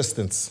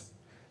persistence,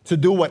 to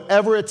do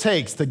whatever it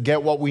takes to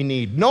get what we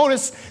need.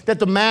 Notice that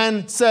the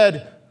man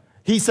said,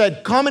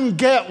 come and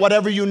get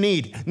whatever you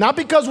need. Not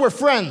because we're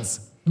friends,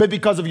 but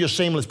because of your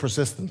shameless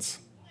persistence.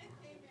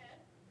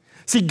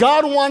 See,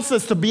 God wants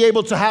us to be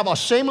able to have a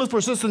shameless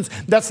persistence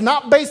that's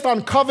not based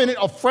on covenant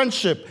of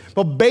friendship,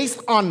 but based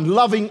on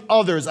loving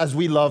others as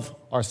we love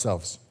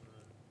ourselves.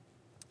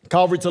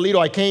 Calvary Toledo,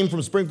 I came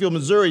from Springfield,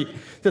 Missouri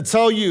to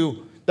tell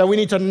you that we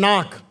need to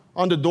knock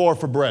on the door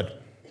for bread.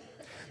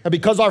 And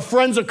because our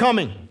friends are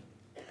coming,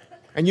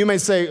 and you may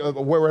say,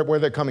 where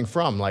they're coming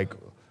from? Like,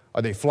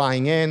 are they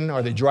flying in?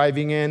 Are they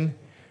driving in?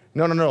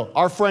 No.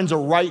 Our friends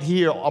are right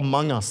here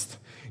among us.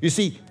 You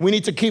see, we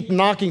need to keep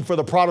knocking for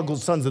the prodigal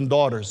sons and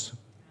daughters.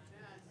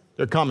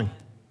 They're coming.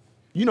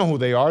 You know who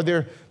they are.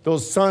 They're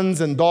those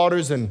sons and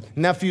daughters and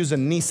nephews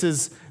and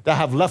nieces that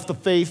have left the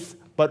faith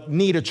but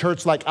need a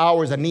church like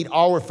ours and need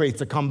our faith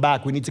to come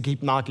back. We need to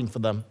keep knocking for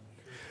them.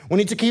 We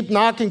need to keep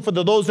knocking for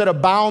those that are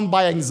bound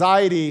by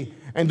anxiety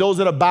and those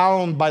that are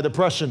bound by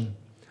depression.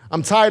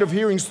 I'm tired of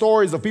hearing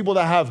stories of people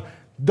that have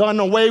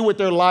done away with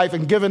their life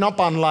and given up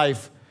on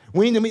life.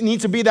 We need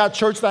to be that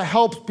church that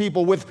helps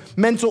people with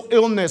mental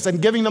illness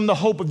and giving them the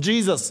hope of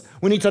Jesus.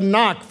 We need to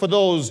knock for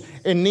those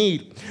in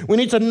need. We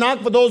need to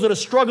knock for those that are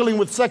struggling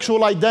with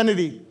sexual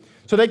identity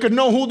so they could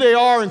know who they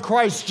are in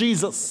Christ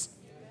Jesus.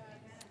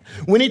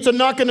 We need to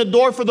knock on the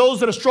door for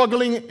those that are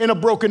struggling in a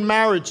broken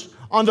marriage,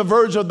 on the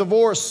verge of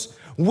divorce.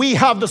 We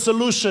have the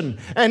solution,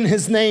 and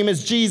his name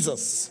is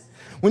Jesus.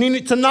 We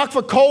need to knock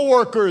for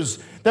co-workers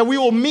that we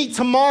will meet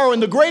tomorrow in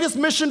the greatest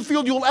mission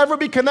field you'll ever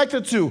be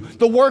connected to,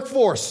 the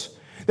workforce.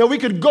 That we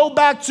could go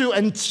back to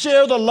and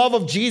share the love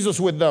of Jesus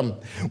with them.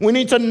 We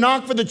need to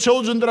knock for the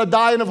children that are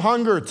dying of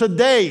hunger.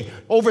 Today,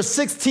 over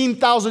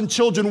 16,000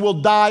 children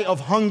will die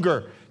of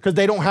hunger because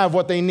they don't have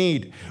what they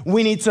need.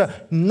 We need to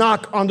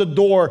knock on the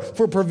door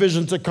for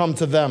provision to come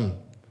to them.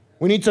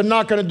 We need to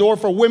knock on the door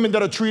for women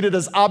that are treated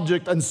as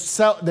objects and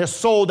they're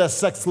sold as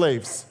sex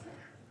slaves.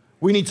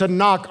 We need to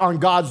knock on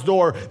God's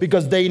door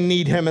because they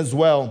need him as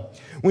well.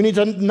 We need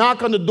to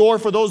knock on the door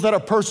for those that are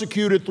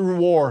persecuted through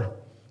war.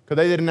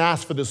 Because they didn't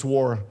ask for this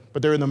war,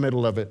 but they're in the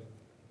middle of it.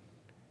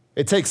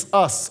 It takes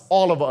us,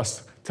 all of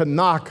us, to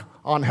knock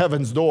on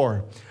heaven's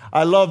door.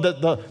 I love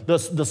that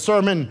the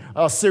sermon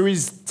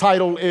series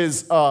title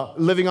is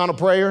Living on a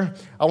Prayer.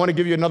 I want to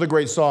give you another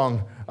great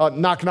song,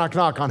 Knock, Knock,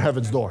 Knock on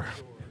Heaven's Door.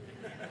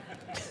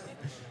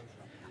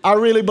 I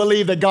really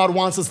believe that God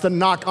wants us to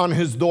knock on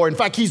his door. In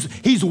fact,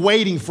 he's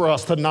waiting for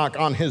us to knock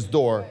on his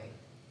door.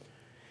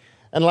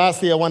 And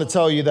lastly, I want to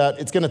tell you that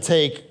it's going to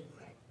take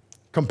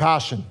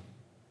compassion.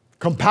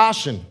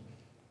 Compassion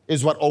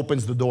is what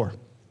opens the door.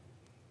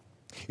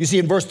 You see,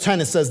 in verse 10,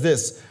 it says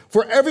this,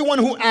 for everyone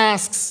who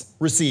asks,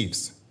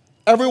 receives.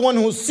 Everyone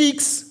who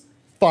seeks,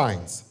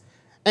 finds.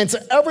 And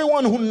to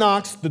everyone who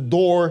knocks, the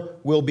door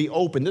will be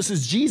open. This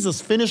is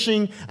Jesus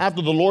finishing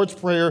after the Lord's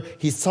Prayer.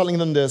 He's telling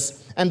them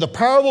this. And the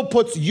parable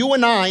puts you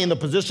and I in the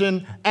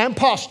position and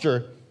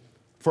posture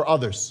for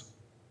others.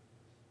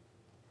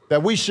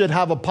 That we should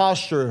have a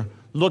posture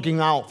looking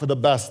out for the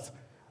best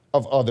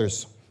of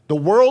others. The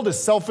world is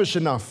selfish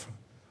enough.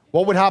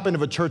 What would happen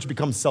if a church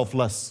becomes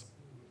selfless?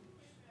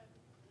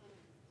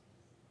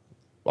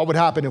 What would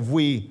happen if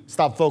we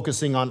stop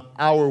focusing on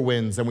our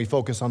wins and we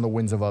focus on the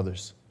wins of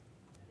others?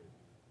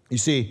 You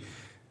see,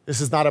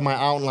 this is not in my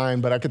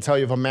outline, but I could tell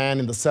you of a man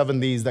in the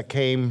 70s that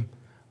came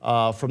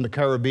from the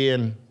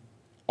Caribbean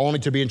only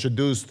to be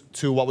introduced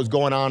to what was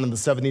going on in the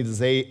 70s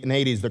and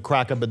 80s, the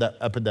crack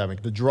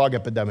epidemic, the drug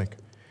epidemic.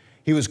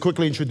 He was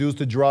quickly introduced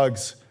to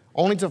drugs,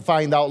 only to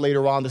find out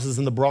later on, this is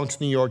in the Bronx,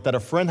 New York, that a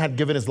friend had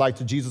given his life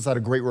to Jesus at a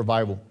great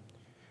revival.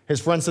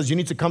 His friend says, you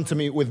need to come to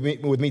me with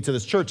me to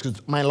this church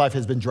because my life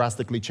has been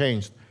drastically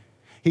changed.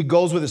 He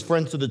goes with his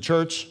friends to the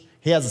church.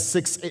 He has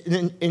a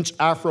 6-inch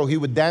afro. He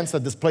would dance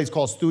at this place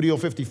called Studio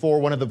 54,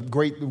 one of the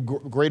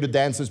greater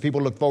dancers.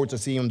 People look forward to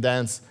seeing him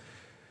dance.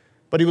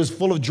 But he was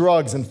full of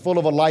drugs and full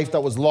of a life that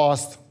was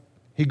lost.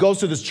 He goes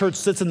to this church,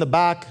 sits in the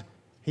back.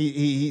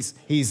 He's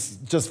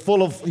just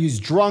he's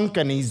drunk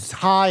and he's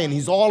high and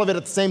he's all of it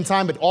at the same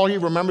time, but all he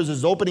remembers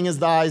is opening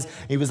his eyes.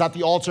 He was at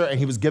the altar and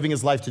he was giving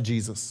his life to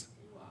Jesus.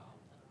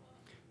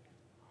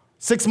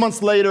 6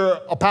 months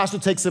later, a pastor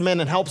takes him in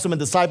and helps him and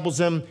disciples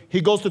him.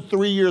 He goes to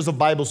 3 years of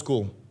Bible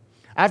school.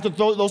 After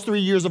those 3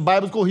 years of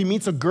Bible school, he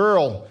meets a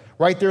girl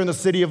right there in the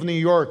city of New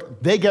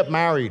York. They get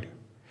married.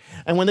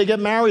 And when they get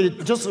married,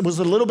 it was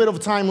a little bit of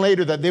time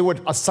later that they were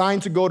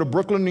assigned to go to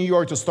Brooklyn, New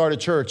York to start a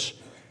church.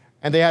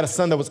 And they had a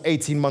son that was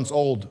 18 months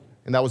old,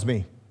 and that was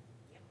me.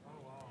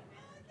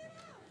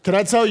 Can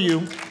I tell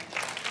you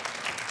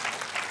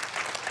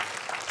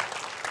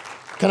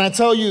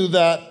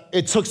that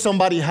it took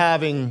somebody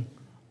having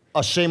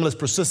a shameless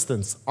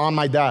persistence on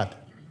my dad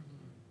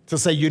to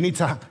say, you need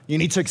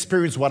to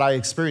experience what I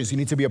experienced. You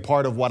need to be a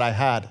part of what I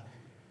had.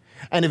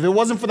 And if it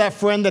wasn't for that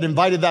friend that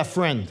invited that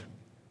friend,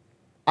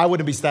 I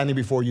wouldn't be standing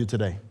before you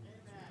today.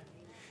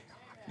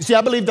 You see,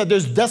 I believe that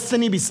there's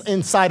destiny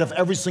inside of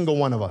every single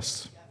one of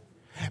us.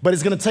 But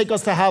it's going to take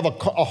us to have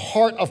a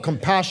heart of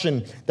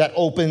compassion that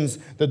opens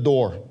the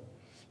door.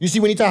 You see,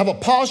 we need to have a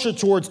posture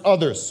towards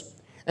others.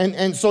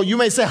 And so you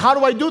may say, how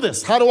do I do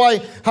this? How do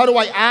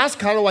I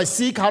ask? How do I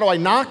seek? How do I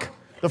knock?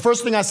 The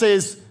first thing I say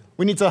is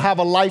we need to have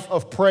a life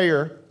of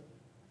prayer,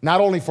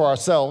 not only for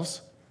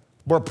ourselves,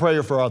 but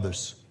prayer for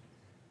others.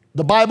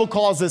 The Bible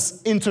calls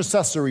this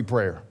intercessory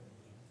prayer.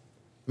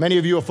 Many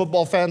of you are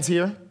football fans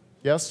here?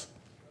 Yes?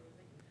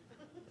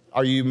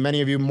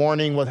 Many of you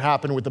mourning what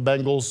happened with the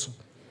Bengals?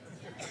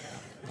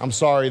 I'm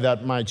sorry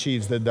that my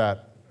Chiefs did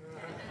that.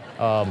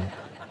 But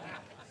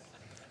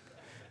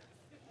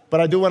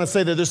I do want to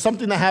say that there's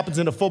something that happens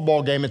in a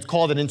football game. It's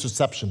called an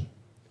interception.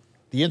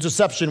 The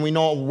interception, we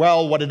know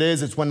well what it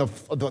is. It's when the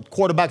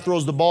quarterback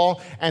throws the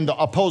ball and the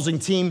opposing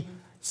team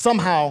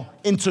somehow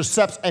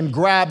intercepts and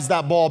grabs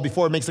that ball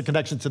before it makes a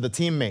connection to the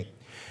teammate.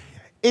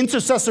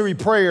 Intercessory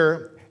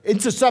prayer,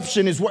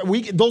 interception is what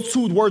those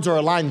two words are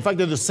aligned. In fact,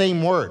 they're the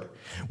same word.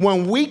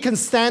 When we can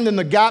stand in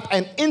the gap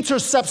and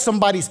intercept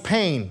somebody's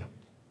pain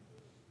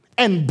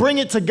and bring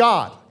it to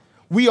God,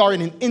 we are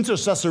in an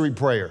intercessory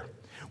prayer.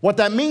 What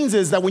that means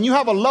is that when you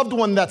have a loved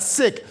one that's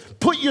sick,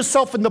 put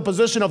yourself in the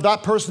position of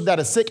that person that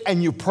is sick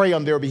and you pray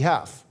on their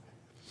behalf.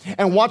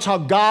 And watch how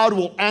God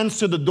will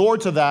answer the door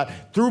to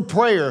that through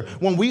prayer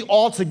when we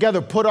all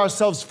together put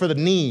ourselves for the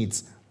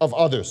needs of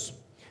others.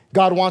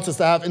 God wants us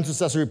to have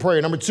intercessory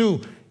prayer. Number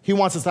two, he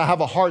wants us to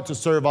have a heart to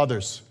serve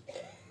others.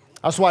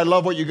 That's why I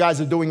love what you guys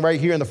are doing right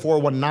here in the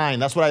 419.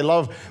 That's what I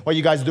love what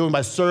you guys are doing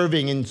by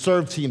serving in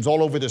serve teams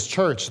all over this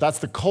church. That's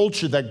the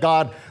culture that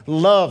God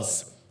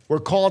loves. We're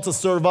called to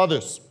serve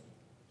others.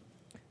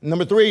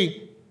 Number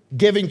three,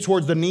 giving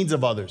towards the needs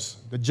of others,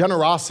 the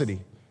generosity.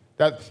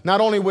 That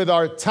not only with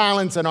our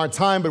talents and our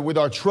time, but with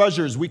our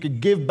treasures, we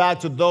could give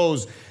back to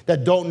those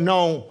that don't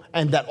know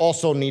and that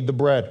also need the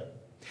bread.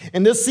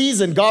 In this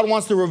season, God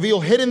wants to reveal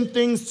hidden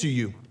things to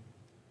you.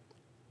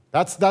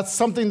 That's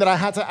something that I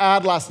had to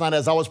add last night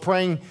as I was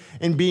praying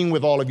and being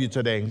with all of you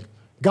today.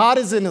 God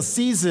is in a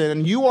season,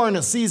 and you are in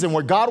a season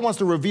where God wants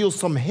to reveal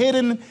some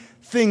hidden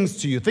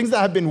things to you, things that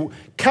have been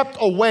kept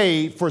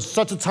away for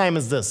such a time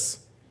as this.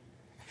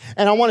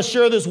 And I want to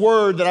share this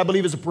word that I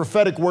believe is a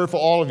prophetic word for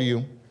all of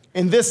you.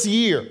 In this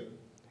year,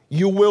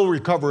 you will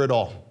recover it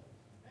all.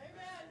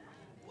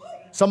 Amen.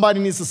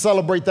 Somebody needs to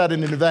celebrate that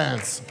in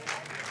advance.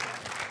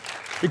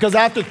 Because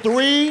after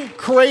 3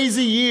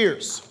 crazy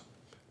years,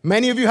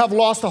 many of you have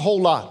lost a whole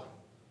lot.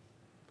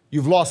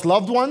 You've lost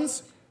loved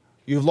ones.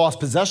 You've lost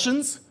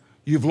possessions.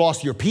 You've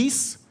lost your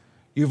peace.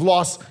 You've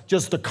lost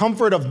just the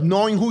comfort of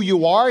knowing who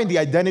you are and the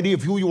identity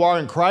of who you are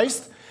in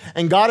Christ.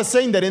 And God is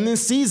saying that in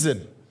this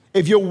season,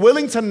 if you're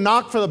willing to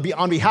knock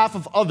on behalf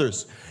of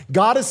others,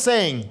 God is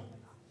saying,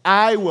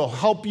 I will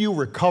help you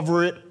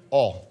recover it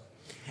all.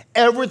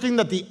 Everything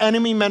that the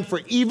enemy meant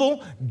for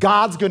evil,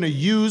 God's going to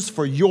use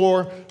for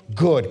your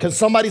good. Can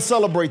somebody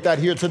celebrate that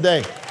here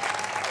today?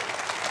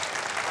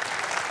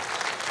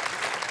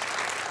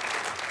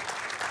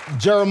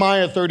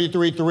 Jeremiah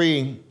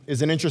 33:3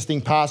 is an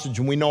interesting passage,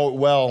 and we know it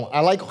well. I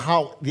like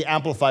how the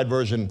Amplified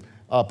Version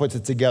puts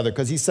it together,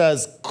 because he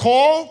says,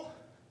 call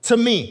to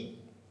me,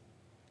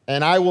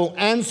 and I will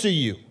answer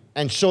you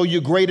and show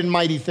you great and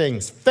mighty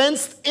things,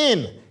 fenced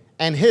in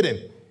and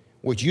hidden,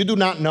 which you do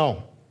not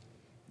know,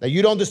 that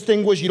you don't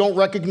distinguish, you don't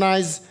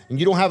recognize, and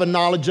you don't have a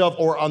knowledge of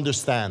or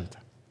understand.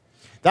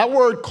 That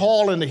word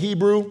call in the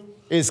Hebrew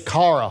is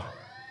kara.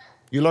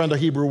 You learned the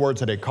Hebrew word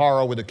today,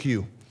 kara with a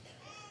Q.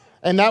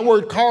 And that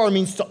word kara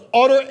means to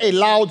utter a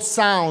loud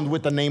sound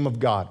with the name of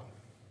God.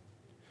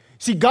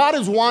 See, God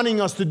is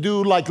wanting us to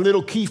do like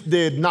little Keith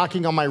did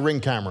knocking on my Ring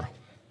camera.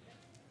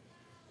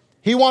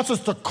 He wants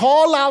us to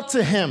call out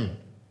to him.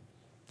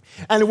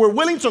 And if we're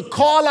willing to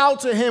call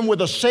out to him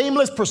with a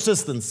shameless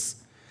persistence,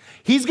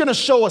 he's going to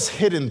show us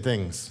hidden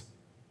things,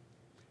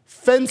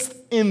 fenced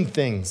in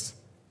things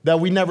that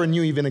we never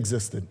knew even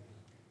existed.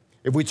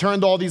 If we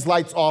turned all these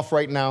lights off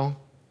right now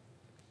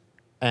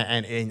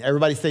and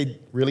everybody stayed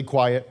really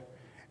quiet,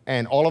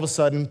 and all of a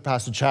sudden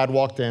Pastor Chad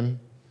walked in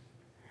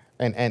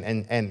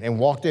and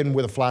walked in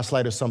with a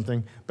flashlight or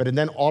something, but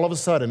then all of a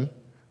sudden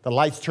the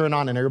lights turn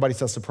on and everybody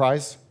says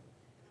surprise,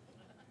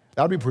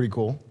 that would be pretty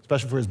cool,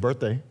 especially for his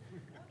birthday.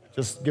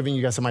 Just giving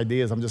you guys some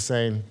ideas. I'm just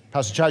saying,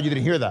 Pastor Chad, you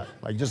didn't hear that.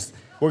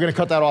 We're going to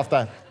cut that off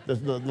the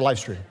live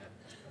stream.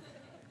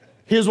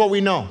 Here's what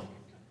we know.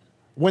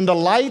 When the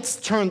lights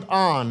turned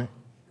on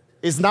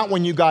is not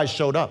when you guys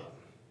showed up.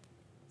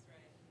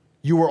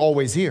 You were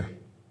always here.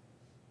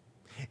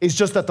 It's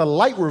just that the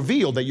light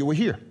revealed that you were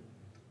here.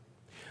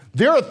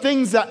 There are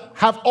things that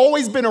have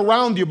always been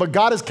around you, but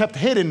God has kept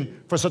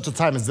hidden for such a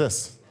time as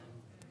this.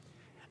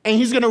 And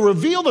he's going to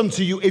reveal them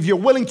to you if you're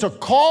willing to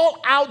call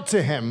out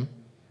to him.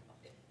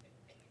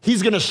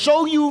 He's going to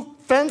show you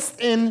fenced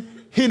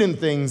in hidden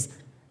things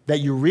that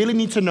you really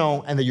need to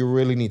know and that you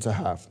really need to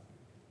have.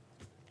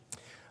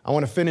 I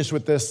want to finish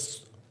with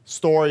this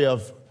story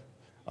of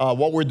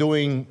what we're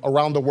doing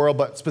around the world,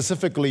 but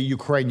specifically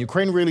Ukraine.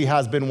 Ukraine really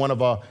has been one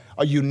of a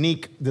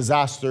unique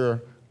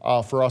disaster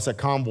for us at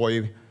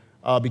Convoy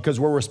because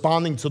we're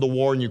responding to the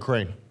war in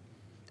Ukraine.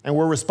 And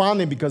we're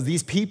responding because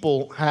these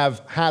people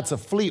have had to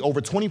flee.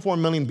 Over 24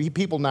 million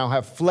people now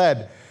have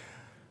fled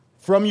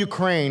from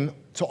Ukraine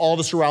to all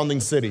the surrounding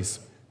cities.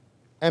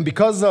 And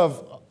because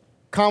of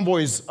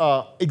Convoy's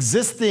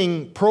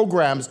existing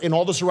programs in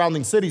all the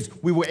surrounding cities,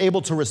 we were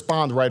able to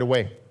respond right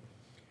away.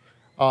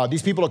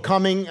 These people are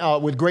coming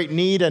with great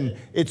need, and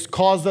it's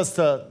caused us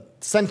to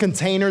send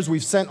containers.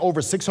 We've sent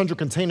over 600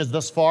 containers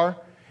thus far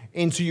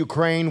into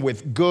Ukraine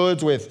with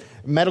goods, with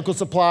medical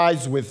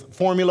supplies, with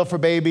formula for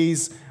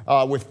babies,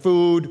 with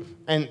food,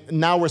 and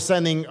now we're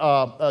sending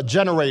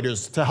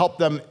generators to help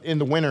them in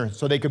the winter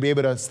so they could be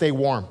able to stay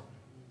warm.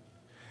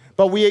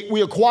 But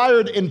we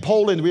acquired in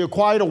Poland, we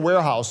acquired a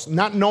warehouse,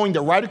 not knowing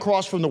that right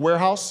across from the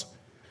warehouse,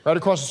 right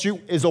across the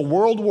street, is a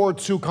World War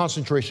II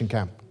concentration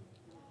camp.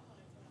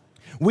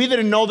 We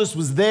didn't know this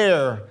was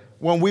there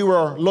when we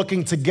were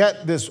looking to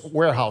get this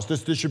warehouse,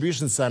 this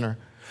distribution center.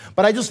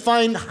 But I just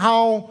find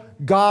how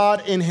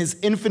God, in his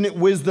infinite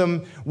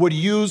wisdom, would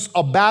use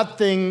a bad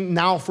thing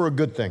now for a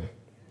good thing.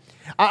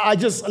 I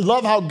just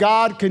love how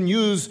God can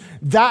use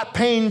that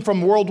pain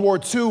from World War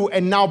II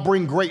and now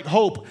bring great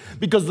hope,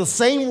 because the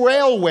same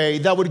railway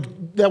that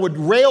would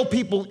rail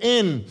people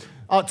in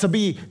to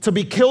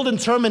be killed and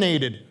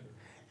terminated,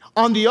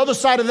 on the other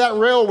side of that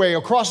railway,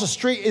 across the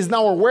street, is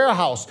now a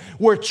warehouse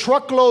where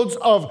truckloads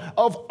of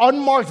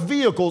unmarked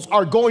vehicles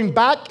are going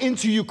back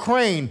into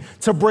Ukraine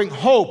to bring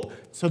hope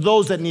to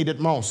those that need it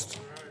most.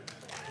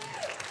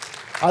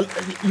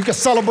 You can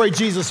celebrate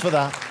Jesus for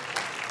that.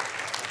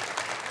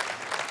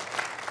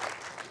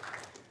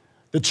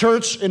 The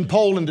church in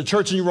Poland, the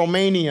church in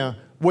Romania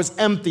was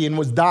empty and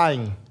was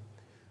dying.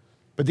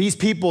 But these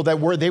people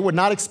that they were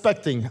not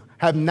expecting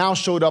have now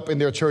showed up in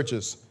their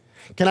churches.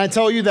 Can I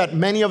tell you that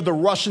many of the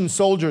Russian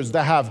soldiers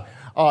that have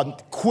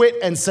quit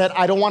and said,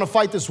 I don't want to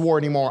fight this war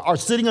anymore, are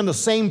sitting on the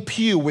same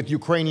pew with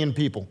Ukrainian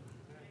people.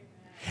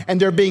 And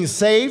they're being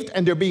saved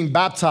and they're being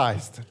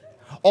baptized.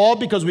 All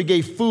because we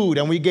gave food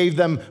and we gave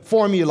them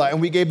formula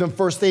and we gave them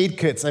first aid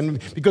kits,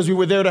 and because we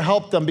were there to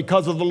help them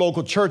because of the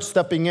local church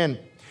stepping in.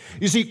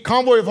 You see,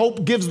 Convoy of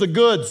Hope gives the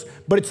goods,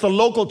 but it's the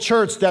local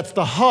church that's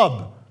the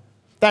hub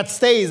that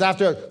stays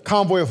after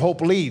Convoy of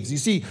Hope leaves. You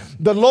see,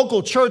 the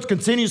local church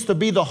continues to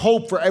be the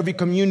hope for every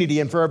community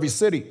and for every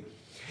city.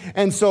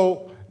 And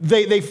so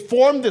they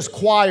formed this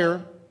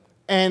choir,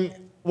 and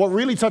what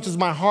really touches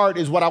my heart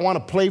is what I want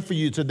to play for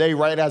you today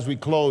right as we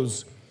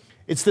close.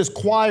 It's this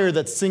choir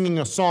that's singing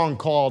a song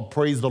called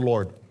Praise the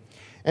Lord.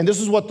 And this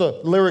is what the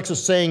lyrics are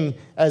saying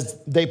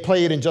as they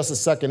play it in just a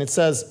second. It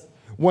says,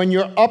 when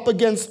you're up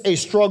against a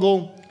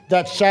struggle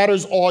that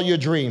shatters all your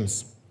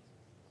dreams,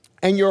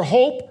 and your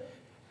hope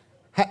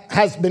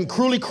has been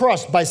cruelly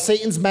crushed by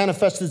Satan's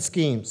manifested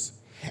schemes,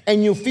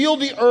 and you feel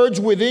the urge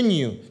within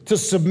you to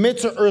submit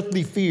to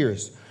earthly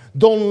fears,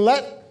 don't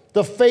let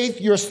the faith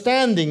you're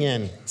standing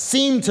in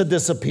seem to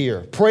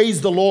disappear.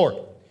 Praise the Lord.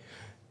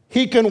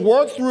 He can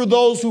work through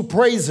those who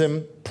praise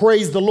him.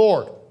 Praise the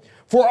Lord.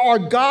 For our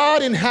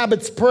God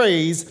inhabits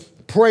praise.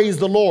 Praise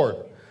the Lord.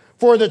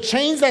 For the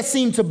chains that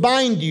seem to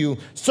bind you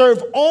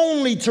serve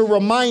only to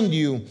remind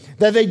you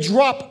that they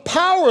drop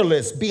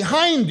powerless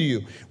behind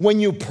you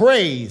when you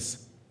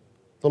praise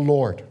the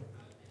Lord.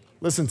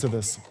 Listen to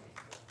this.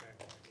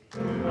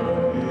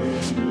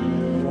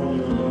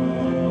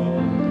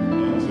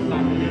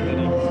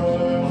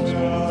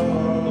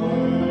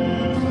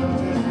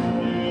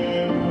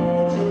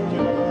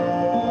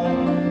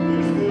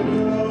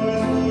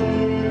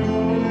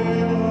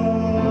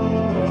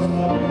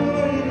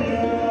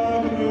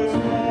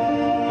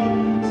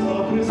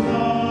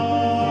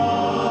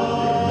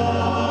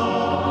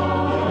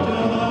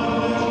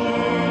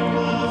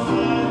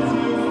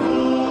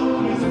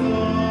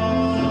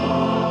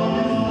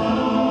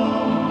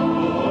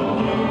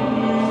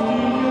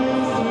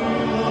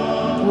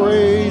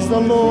 Praise the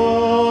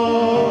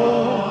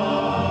Lord,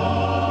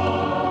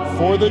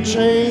 for the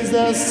chains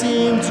that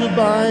seem to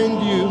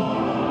bind you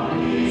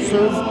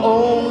serve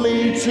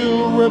only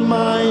to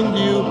remind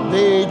you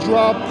they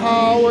drop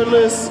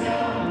powerless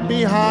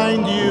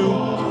behind you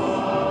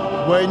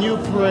when you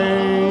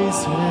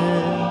praise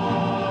him.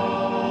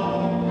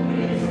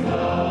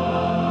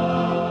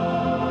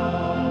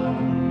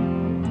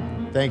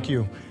 Thank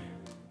you.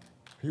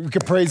 We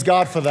can praise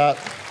God for that.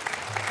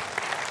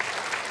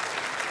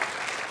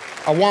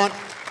 I want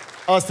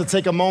us to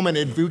take a moment,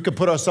 if we could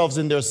put ourselves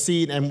in their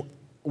seat, and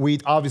we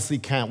obviously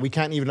can't. We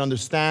can't even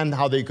understand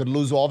how they could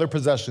lose all their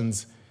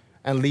possessions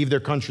and leave their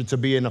country to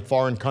be in a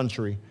foreign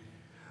country.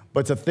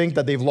 But to think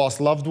that they've lost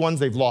loved ones,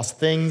 they've lost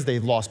things,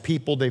 they've lost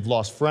people, they've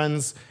lost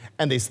friends,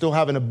 and they still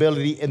have an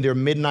ability in their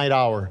midnight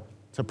hour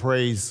to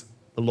praise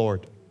the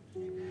Lord.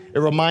 It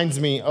reminds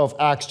me of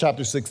Acts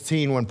chapter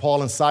 16 when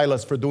Paul and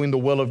Silas, for doing the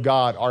will of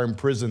God, are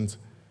imprisoned.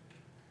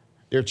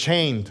 They're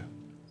chained.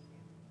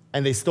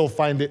 and they still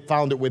found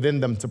it within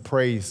them to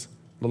praise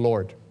the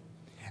Lord.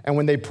 And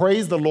when they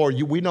praised the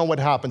Lord, we know what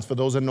happens for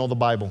those that know the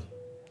Bible.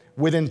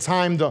 Within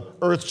time, the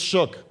earth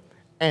shook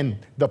and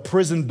the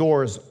prison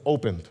doors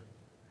opened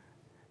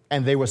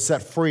and they were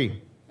set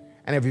free.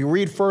 And if you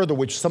read further,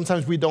 which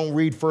sometimes we don't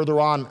read further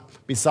on,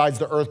 besides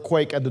the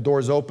earthquake and the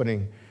doors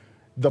opening,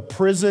 the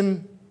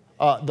prison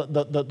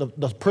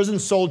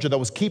soldier that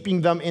was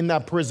keeping them in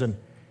that prison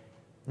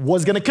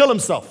was going to kill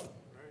himself.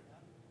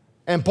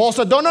 And Paul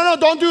said, no,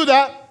 don't do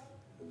that.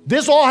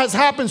 This all has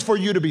happened for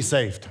you to be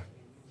saved,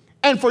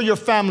 and for your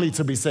family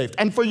to be saved,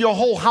 and for your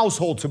whole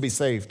household to be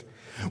saved.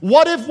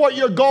 What if what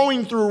you're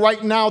going through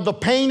right now, the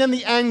pain and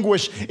the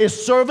anguish,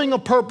 is serving a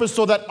purpose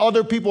so that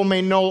other people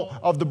may know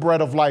of the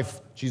bread of life,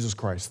 Jesus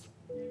Christ?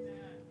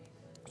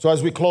 So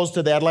as we close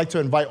today, I'd like to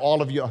invite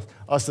all of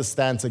us to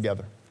stand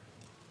together.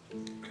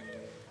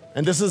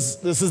 And this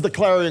is the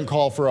clarion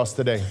call for us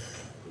today.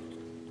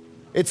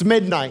 It's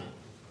midnight.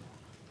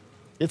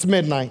 It's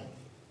midnight.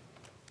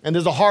 And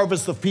there's a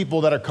harvest of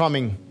people that are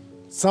coming.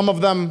 Some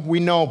of them we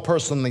know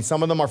personally.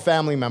 Some of them are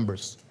family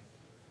members.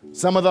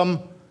 Some of them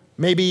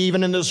maybe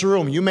even in this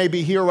room. You may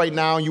be here right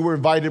now. You were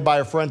invited by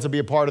a friend to be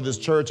a part of this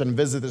church and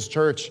visit this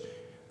church.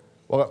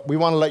 Well, we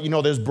want to let you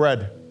know there's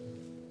bread.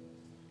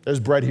 There's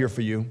bread here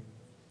for you.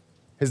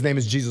 His name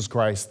is Jesus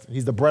Christ.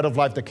 He's the bread of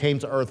life that came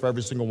to earth for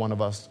every single one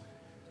of us.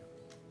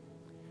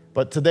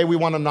 But today we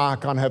want to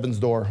knock on heaven's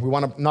door. We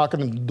want to knock on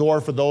the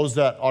door for those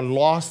that are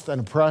lost and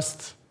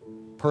oppressed,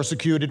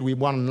 persecuted. We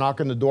want to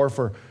knock on the door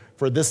for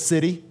this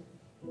city.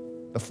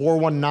 The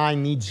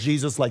 419 needs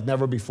Jesus like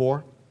never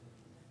before.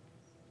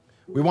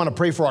 We want to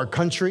pray for our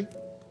country.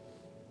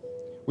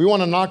 We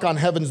want to knock on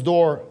heaven's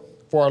door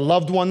for our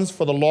loved ones,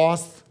 for the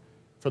lost,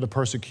 for the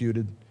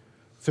persecuted.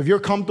 So if you're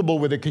comfortable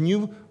with it, can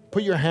you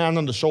put your hand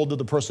on the shoulder of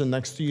the person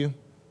next to you?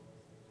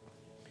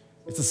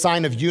 It's a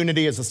sign of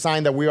unity. It's a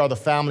sign that we are the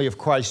family of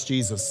Christ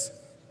Jesus.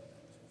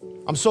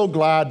 I'm so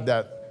glad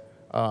that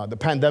the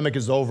pandemic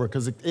is over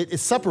because it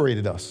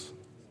separated us.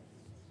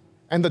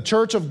 And the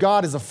church of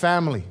God is a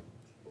family.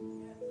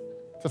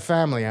 It's a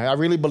family. I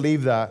really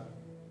believe that.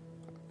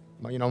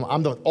 You know,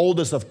 I'm the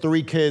oldest of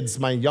 3 kids.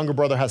 My younger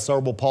brother has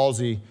cerebral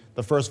palsy.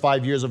 The first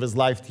 5 years of his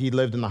life, he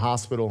lived in the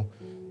hospital.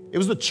 It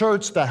was the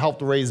church that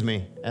helped raise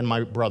me and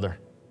my brother.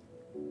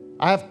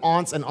 I have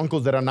aunts and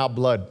uncles that are not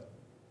blood.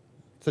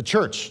 The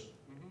church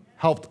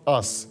helped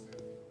us.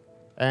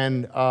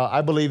 And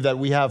I believe that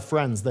we have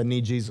friends that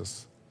need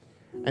Jesus.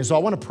 And so I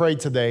want to pray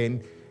today.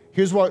 And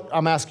here's what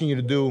I'm asking you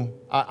to do.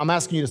 I'm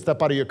asking you to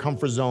step out of your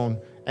comfort zone.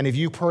 And if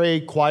you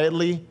pray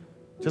quietly,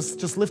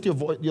 just lift your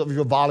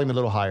volume a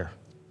little higher.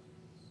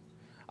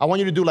 I want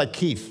you to do like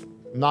Keith,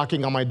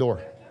 knocking on my door.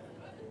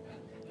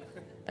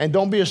 And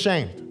don't be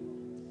ashamed.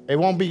 It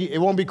won't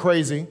be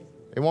crazy.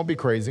 It won't be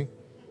crazy.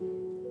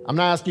 I'm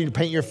not asking you to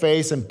paint your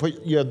face and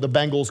put the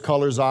Bengals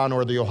colors on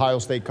or the Ohio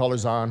State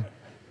colors on.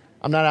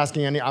 I'm not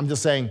asking I'm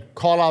just saying,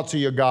 call out to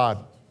your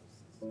God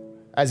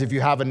as if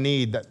you have a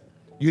need, that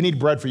you need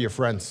bread for your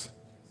friends.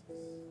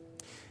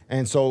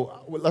 And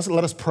so let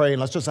us pray and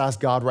let's just ask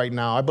God right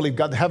now. I believe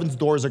God, the heaven's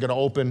doors are going to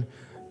open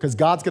because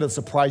God's going to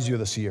surprise you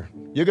this year.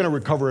 You're going to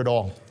recover it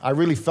all. I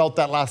really felt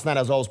that last night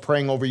as I was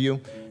praying over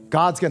you.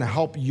 God's going to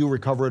help you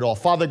recover it all.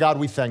 Father God,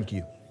 we thank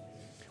you.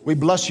 We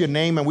bless your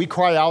name and we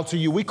cry out to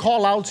you. We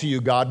call out to you,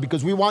 God,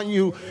 because we want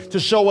you to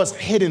show us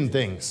hidden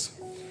things.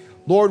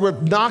 Lord, we're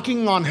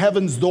knocking on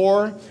heaven's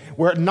door.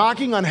 We're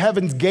knocking on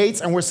heaven's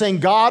gates and we're saying,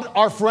 God,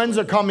 our friends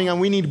are coming and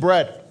we need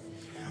bread.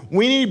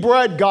 We need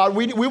bread, God.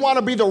 We want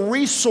to be the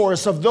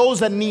resource of those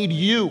that need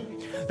you.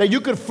 That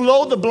you could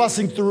flow the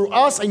blessing through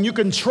us and you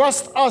can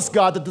trust us,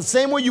 God, that the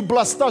same way you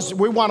blessed us,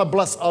 we want to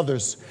bless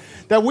others.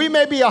 That we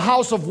may be a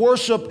house of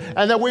worship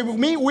and that we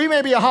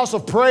may be a house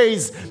of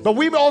praise, but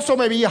we also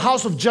may be a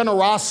house of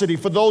generosity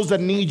for those that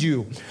need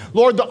you.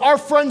 Lord, our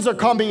friends are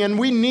coming and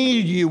we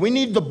need you. We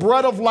need the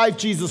bread of life,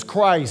 Jesus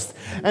Christ.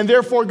 And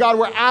therefore, God,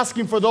 we're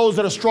asking for those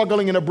that are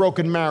struggling in a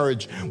broken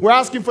marriage. We're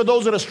asking for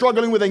those that are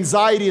struggling with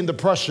anxiety and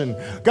depression.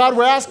 God,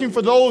 we're asking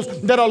for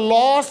those that are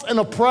lost and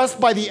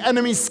oppressed by the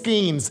enemy's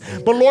schemes.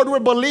 But Lord, we're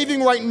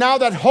believing right now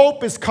that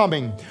hope is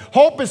coming.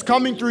 Hope is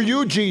coming through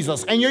you,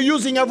 Jesus. And you're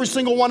using every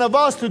single one of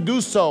us to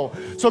do so.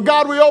 So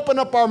God, we open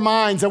up our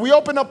minds and we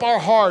open up our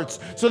hearts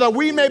so that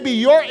we may be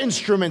your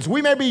instruments.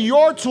 We may be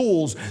your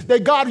tools.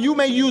 That God, you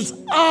may use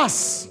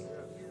us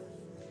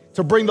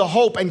to bring the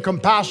hope and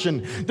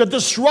compassion, the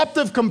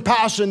disruptive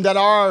compassion that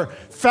our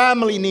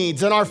family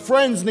needs and our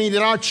friends need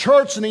and our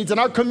church needs and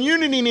our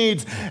community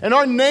needs and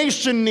our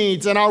nation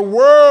needs and our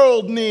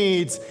world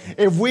needs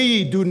if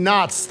we do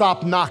not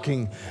stop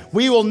knocking.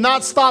 We will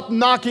not stop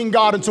knocking,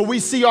 God, until we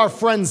see our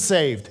friends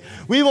saved.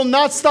 We will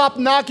not stop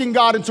knocking,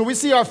 God, until we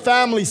see our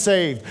family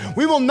saved.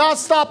 We will not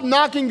stop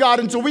knocking, God,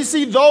 until we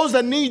see those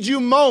that need you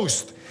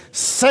most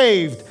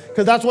saved.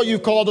 Because that's what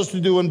you've called us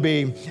to do and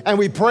be. And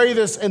we pray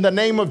this in the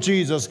name of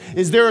Jesus.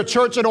 Is there a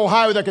church in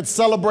Ohio that could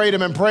celebrate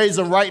him and praise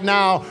him right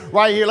now,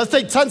 right here? Let's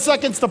take 10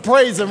 seconds to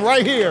praise him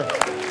right here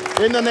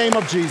in the name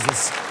of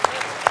Jesus.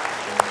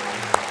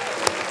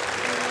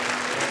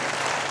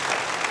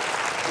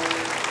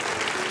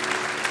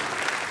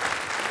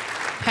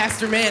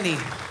 Pastor Manny.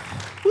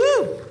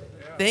 Woo!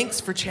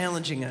 Thanks for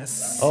challenging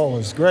us. Oh,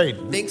 it's great.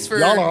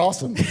 Y'all are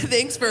awesome.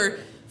 Thanks for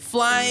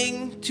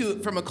flying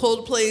from a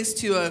cold place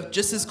to a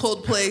just as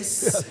cold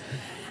place.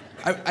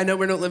 I know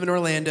we don't live in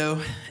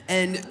Orlando.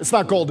 And it's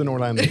not cold in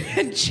Orlando.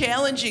 And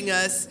challenging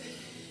us.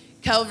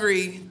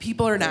 Calvary,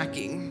 people are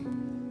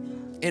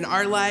knocking in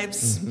our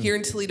lives, here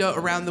in Toledo,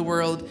 around the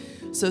world.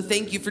 So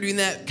thank you for doing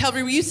that.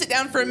 Calvary, will you sit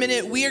down for a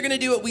minute? We are going to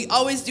do what we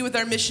always do with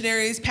our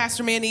missionaries.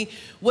 Pastor Manny,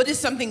 what is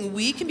something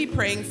we can be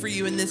praying for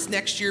you in this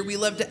next year? We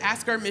love to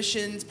ask our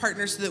missions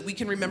partners so that we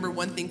can remember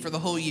one thing for the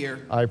whole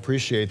year. I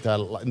appreciate that.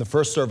 In the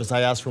first service,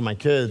 I asked for my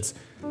kids.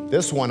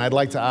 This one, I'd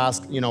like to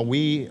ask,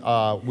 we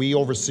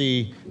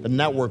oversee the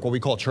network, what we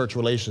call church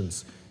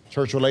relations.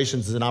 Church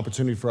relations is an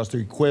opportunity for us to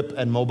equip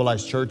and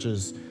mobilize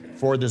churches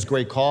for this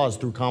great cause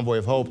through Convoy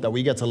of Hope, that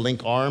we get to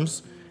link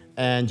arms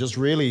and just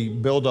really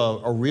build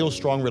a real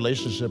strong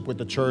relationship with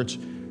the church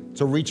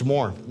to reach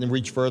more and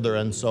reach further.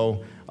 And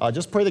so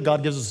just pray that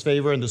God gives us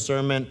favor and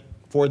discernment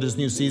for this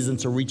new season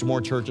to reach more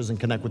churches and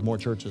connect with more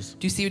churches.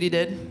 Do you see what he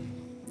did?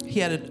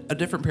 He had a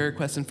different prayer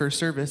request in first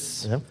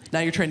service. Yeah. Now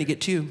you're trying to get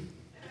two.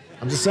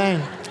 I'm just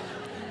saying.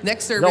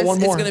 Next service,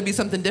 it's going to be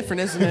something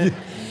different, isn't it?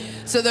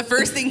 So the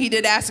first thing he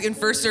did ask in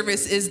first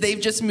service is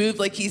they've just moved,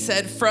 like he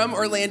said, from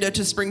Orlando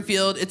to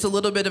Springfield. It's a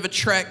little bit of a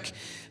trek.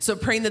 So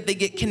praying that they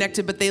get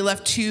connected, but they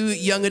left 2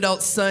 young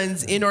adult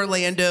sons in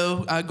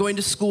Orlando, going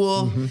to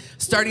school,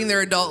 starting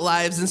their adult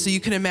lives. And so you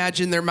can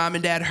imagine their mom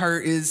and dad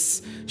heart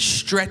is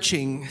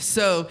stretching.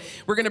 So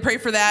we're going to pray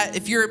for that.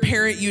 If you're a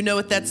parent, you know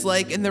what that's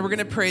like. And then we're going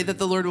to pray that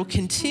the Lord will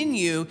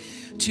continue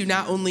to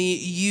not only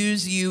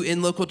use you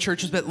in local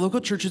churches, but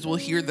local churches will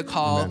hear the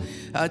call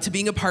to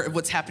being a part of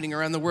what's happening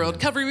around the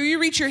world. Calvary, will you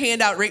reach your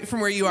hand out right from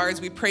where you are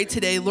as we pray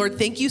today? Lord,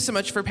 thank you so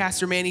much for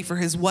Pastor Manny, for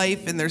his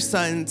wife and their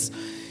sons.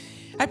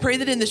 I pray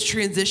that in this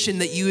transition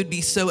that you would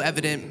be so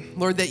evident,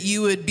 Lord, that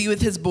you would be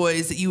with his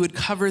boys, that you would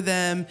cover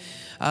them,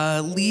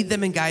 lead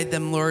them and guide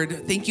them,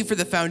 Lord. Thank you for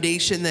the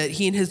foundation that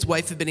he and his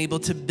wife have been able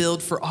to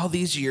build for all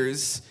these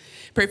years.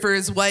 Pray for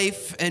his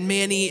wife and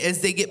Manny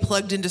as they get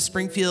plugged into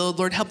Springfield.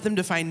 Lord, help them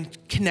to find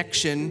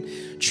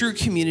connection, true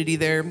community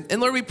there. And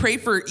Lord, we pray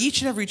for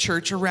each and every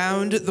church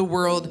around the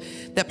world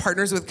that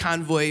partners with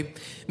Convoy.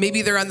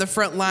 Maybe they're on the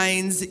front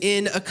lines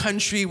in a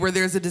country where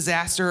there's a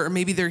disaster, or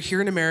maybe they're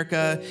here in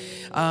America,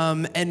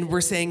 and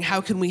we're saying,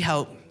 how can we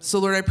help? So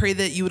Lord, I pray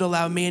that you would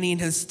allow Manny and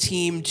his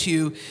team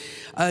to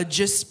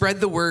just spread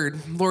the word.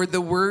 Lord,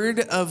 the word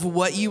of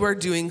what you are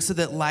doing so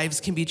that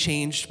lives can be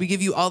changed. We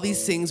give you all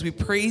these things. We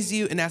praise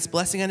you and ask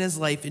blessing on his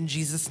life. In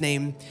Jesus'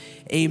 name,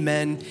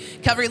 amen.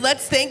 Calvary,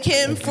 let's thank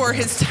him for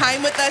his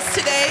time with us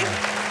today.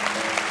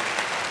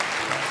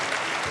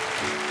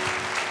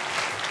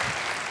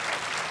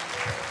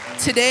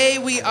 Today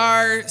we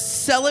are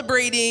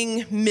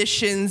celebrating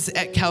missions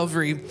at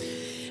Calvary.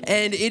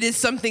 And it is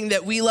something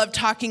that we love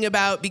talking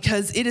about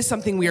because it is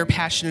something we are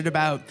passionate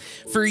about.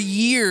 For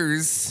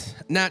years,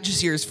 not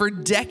just years, for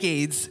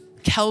decades,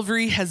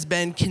 Calvary has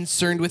been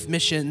concerned with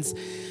missions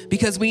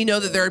because we know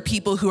that there are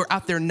people who are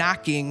out there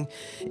knocking,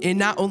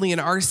 not only in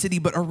our city,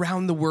 but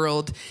around the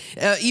world.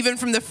 Even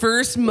from the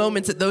first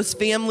moments that those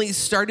families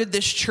started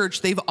this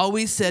church, they've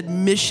always said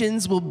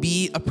missions will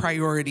be a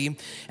priority.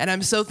 And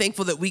I'm so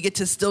thankful that we get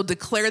to still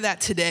declare that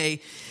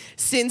today.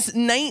 Since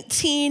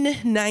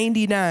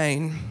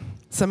 1999,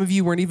 some of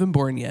you weren't even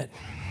born yet.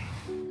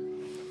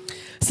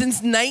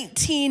 Since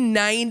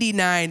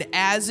 1999,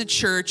 as a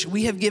church,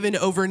 we have given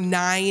over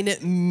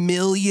 $9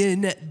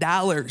 million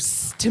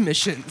to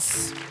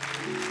missions.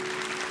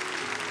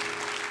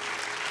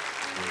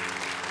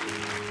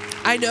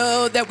 I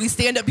know that we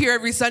stand up here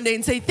every Sunday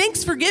and say,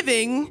 thanks for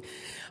giving,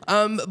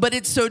 but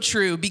it's so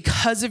true.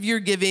 Because of your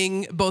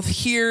giving, both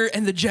here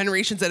and the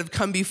generations that have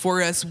come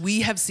before us, we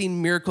have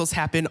seen miracles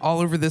happen all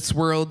over this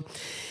world.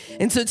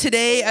 And so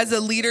today, as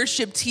a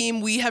leadership team,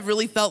 we have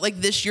really felt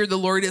like this year the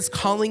Lord is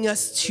calling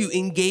us to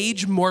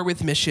engage more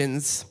with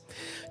missions,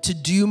 to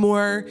do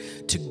more,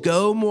 to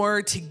go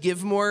more, to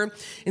give more.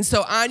 And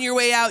so on your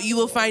way out, you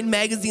will find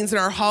magazines in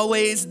our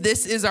hallways.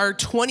 This is our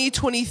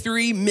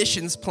 2023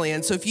 missions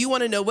plan. So if you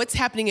want to know what's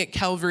happening at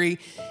Calvary,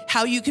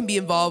 how you can be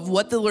involved,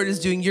 what the Lord is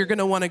doing, you're going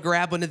to want to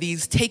grab one of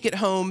these, take it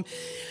home.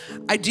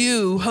 I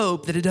do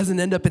hope that it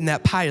doesn't end up in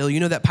that pile. You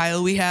know that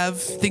pile we have,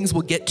 things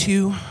we'll get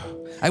to?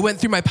 I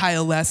went through my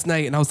pile last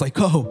night and I was like,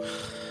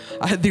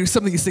 there's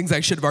some of these things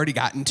I should have already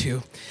gotten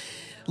to.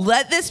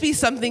 Let this be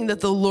something that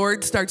the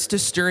Lord starts to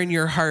stir in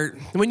your heart.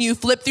 When you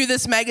flip through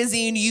this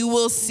magazine, you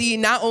will see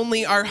not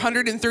only our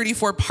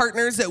 134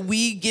 partners that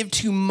we give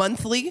to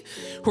monthly,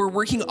 who are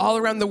working all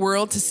around the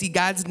world to see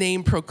God's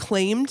name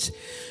proclaimed.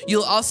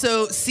 You'll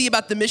also see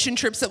about the mission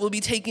trips that we'll be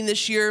taking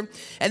this year.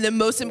 And then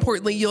most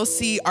importantly, you'll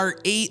see our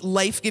 8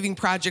 life-giving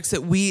projects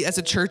that we as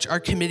a church are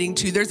committing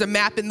to. There's a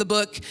map in the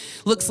book,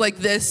 looks like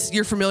this.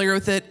 You're familiar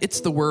with it. It's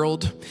the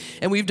world.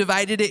 And we've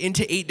divided it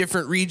into 8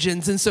 different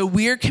regions. And so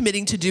we're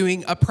committing to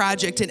doing a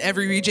project in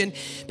every region.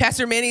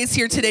 Pastor Manny is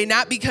here today,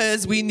 not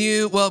because we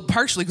knew, well,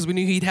 partially because we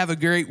knew he'd have a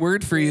great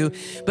word for you,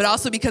 but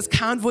also because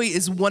Convoy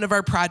is one of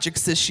our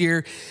projects this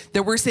year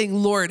that we're saying,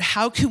 Lord,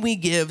 how can we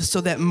give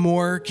so that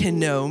more can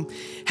know?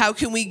 How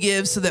can we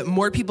give so that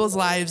more people's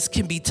lives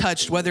can be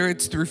touched, whether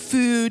it's through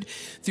food,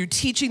 through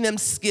teaching them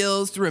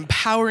skills, through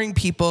empowering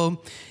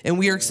people? And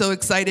we are so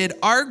excited.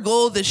 Our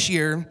goal this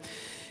year,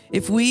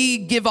 if we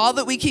give all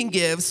that we can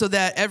give so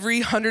that every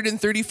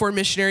 134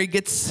 missionary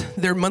gets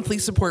their monthly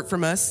support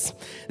from us,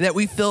 that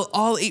we fill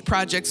all 8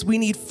 projects, we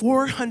need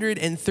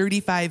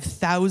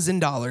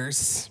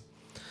 $435,000.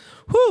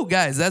 Whew,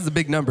 guys, that's a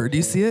big number. Do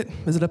you see it?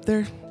 Is it up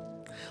there?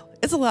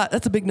 It's a lot.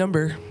 That's a big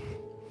number.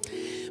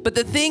 But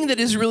the thing that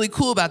is really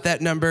cool about that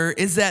number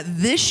is that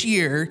last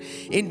year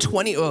in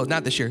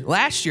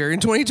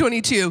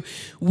 2022,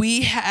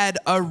 we had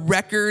a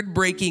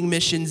record-breaking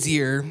missions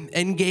year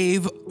and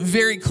gave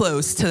very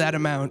close to that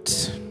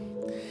amount.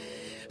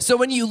 So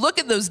when you look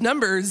at those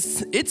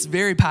numbers, it's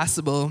very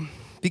possible,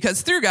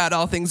 because through God,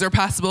 all things are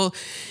possible.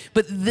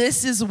 But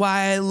this is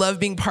why I love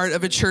being part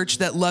of a church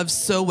that loves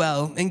so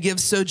well and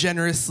gives so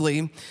generously.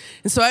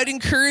 And so I'd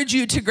encourage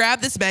you to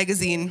grab this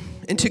magazine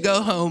and to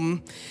go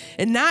home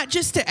and not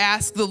just to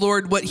ask the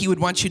Lord what he would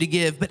want you to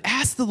give, but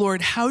ask the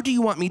Lord, how do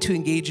you want me to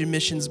engage in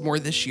missions more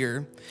this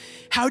year?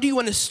 How do you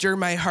want to stir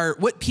my heart?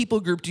 What people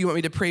group do you want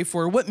me to pray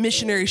for? What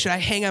missionary should I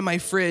hang on my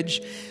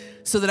fridge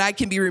so that I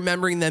can be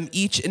remembering them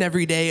each and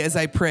every day as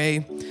I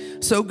pray?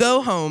 So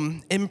go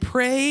home and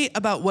pray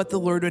about what the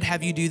Lord would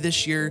have you do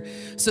this year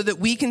so that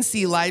we can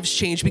see lives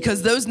change,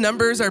 because those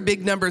numbers are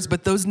big numbers,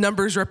 but those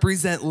numbers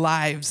represent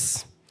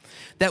lives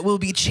that will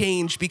be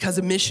changed because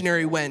a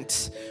missionary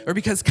went, or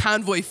because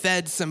Convoy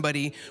fed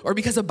somebody, or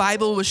because a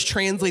Bible was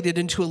translated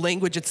into a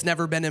language it's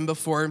never been in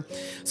before.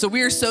 So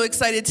we are so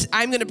excited.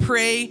 I'm going to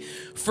pray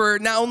for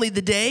not only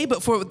the day,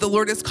 but for what the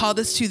Lord has called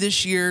us to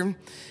this year.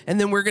 And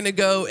then we're going to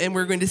go and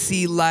we're going to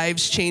see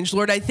lives change.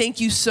 Lord, I thank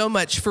you so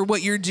much for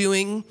what you're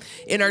doing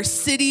in our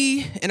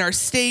city, in our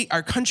state,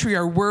 our country,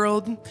 our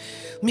world.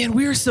 Man,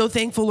 we are so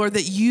thankful, Lord,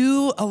 that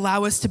you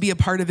allow us to be a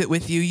part of it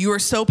with you. You are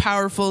so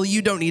powerful.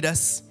 You don't need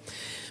us,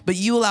 but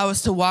you allow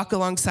us to walk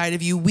alongside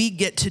of you. We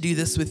get to do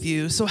this with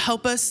you. So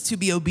help us to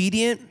be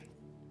obedient.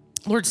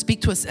 Lord,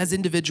 speak to us as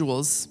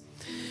individuals.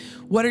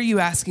 What are you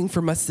asking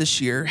from us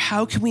this year?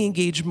 How can we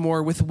engage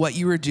more with what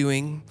you are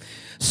doing?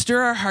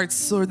 Stir our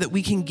hearts, Lord, that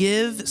we can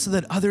give so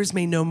that others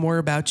may know more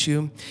about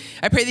you.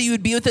 I pray that you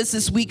would be with us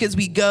this week as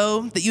we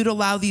go, that you'd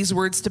allow these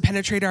words to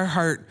penetrate our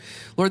heart.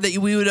 Lord, that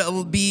we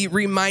would be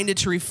reminded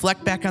to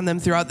reflect back on them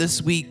throughout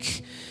this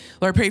week.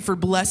 Lord, I pray for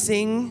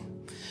blessing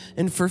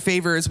and for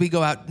favor as we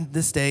go out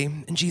this day.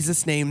 In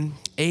Jesus' name,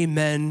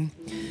 amen.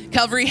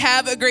 Calvary,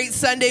 have a great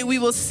Sunday. We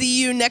will see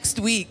you next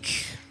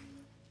week.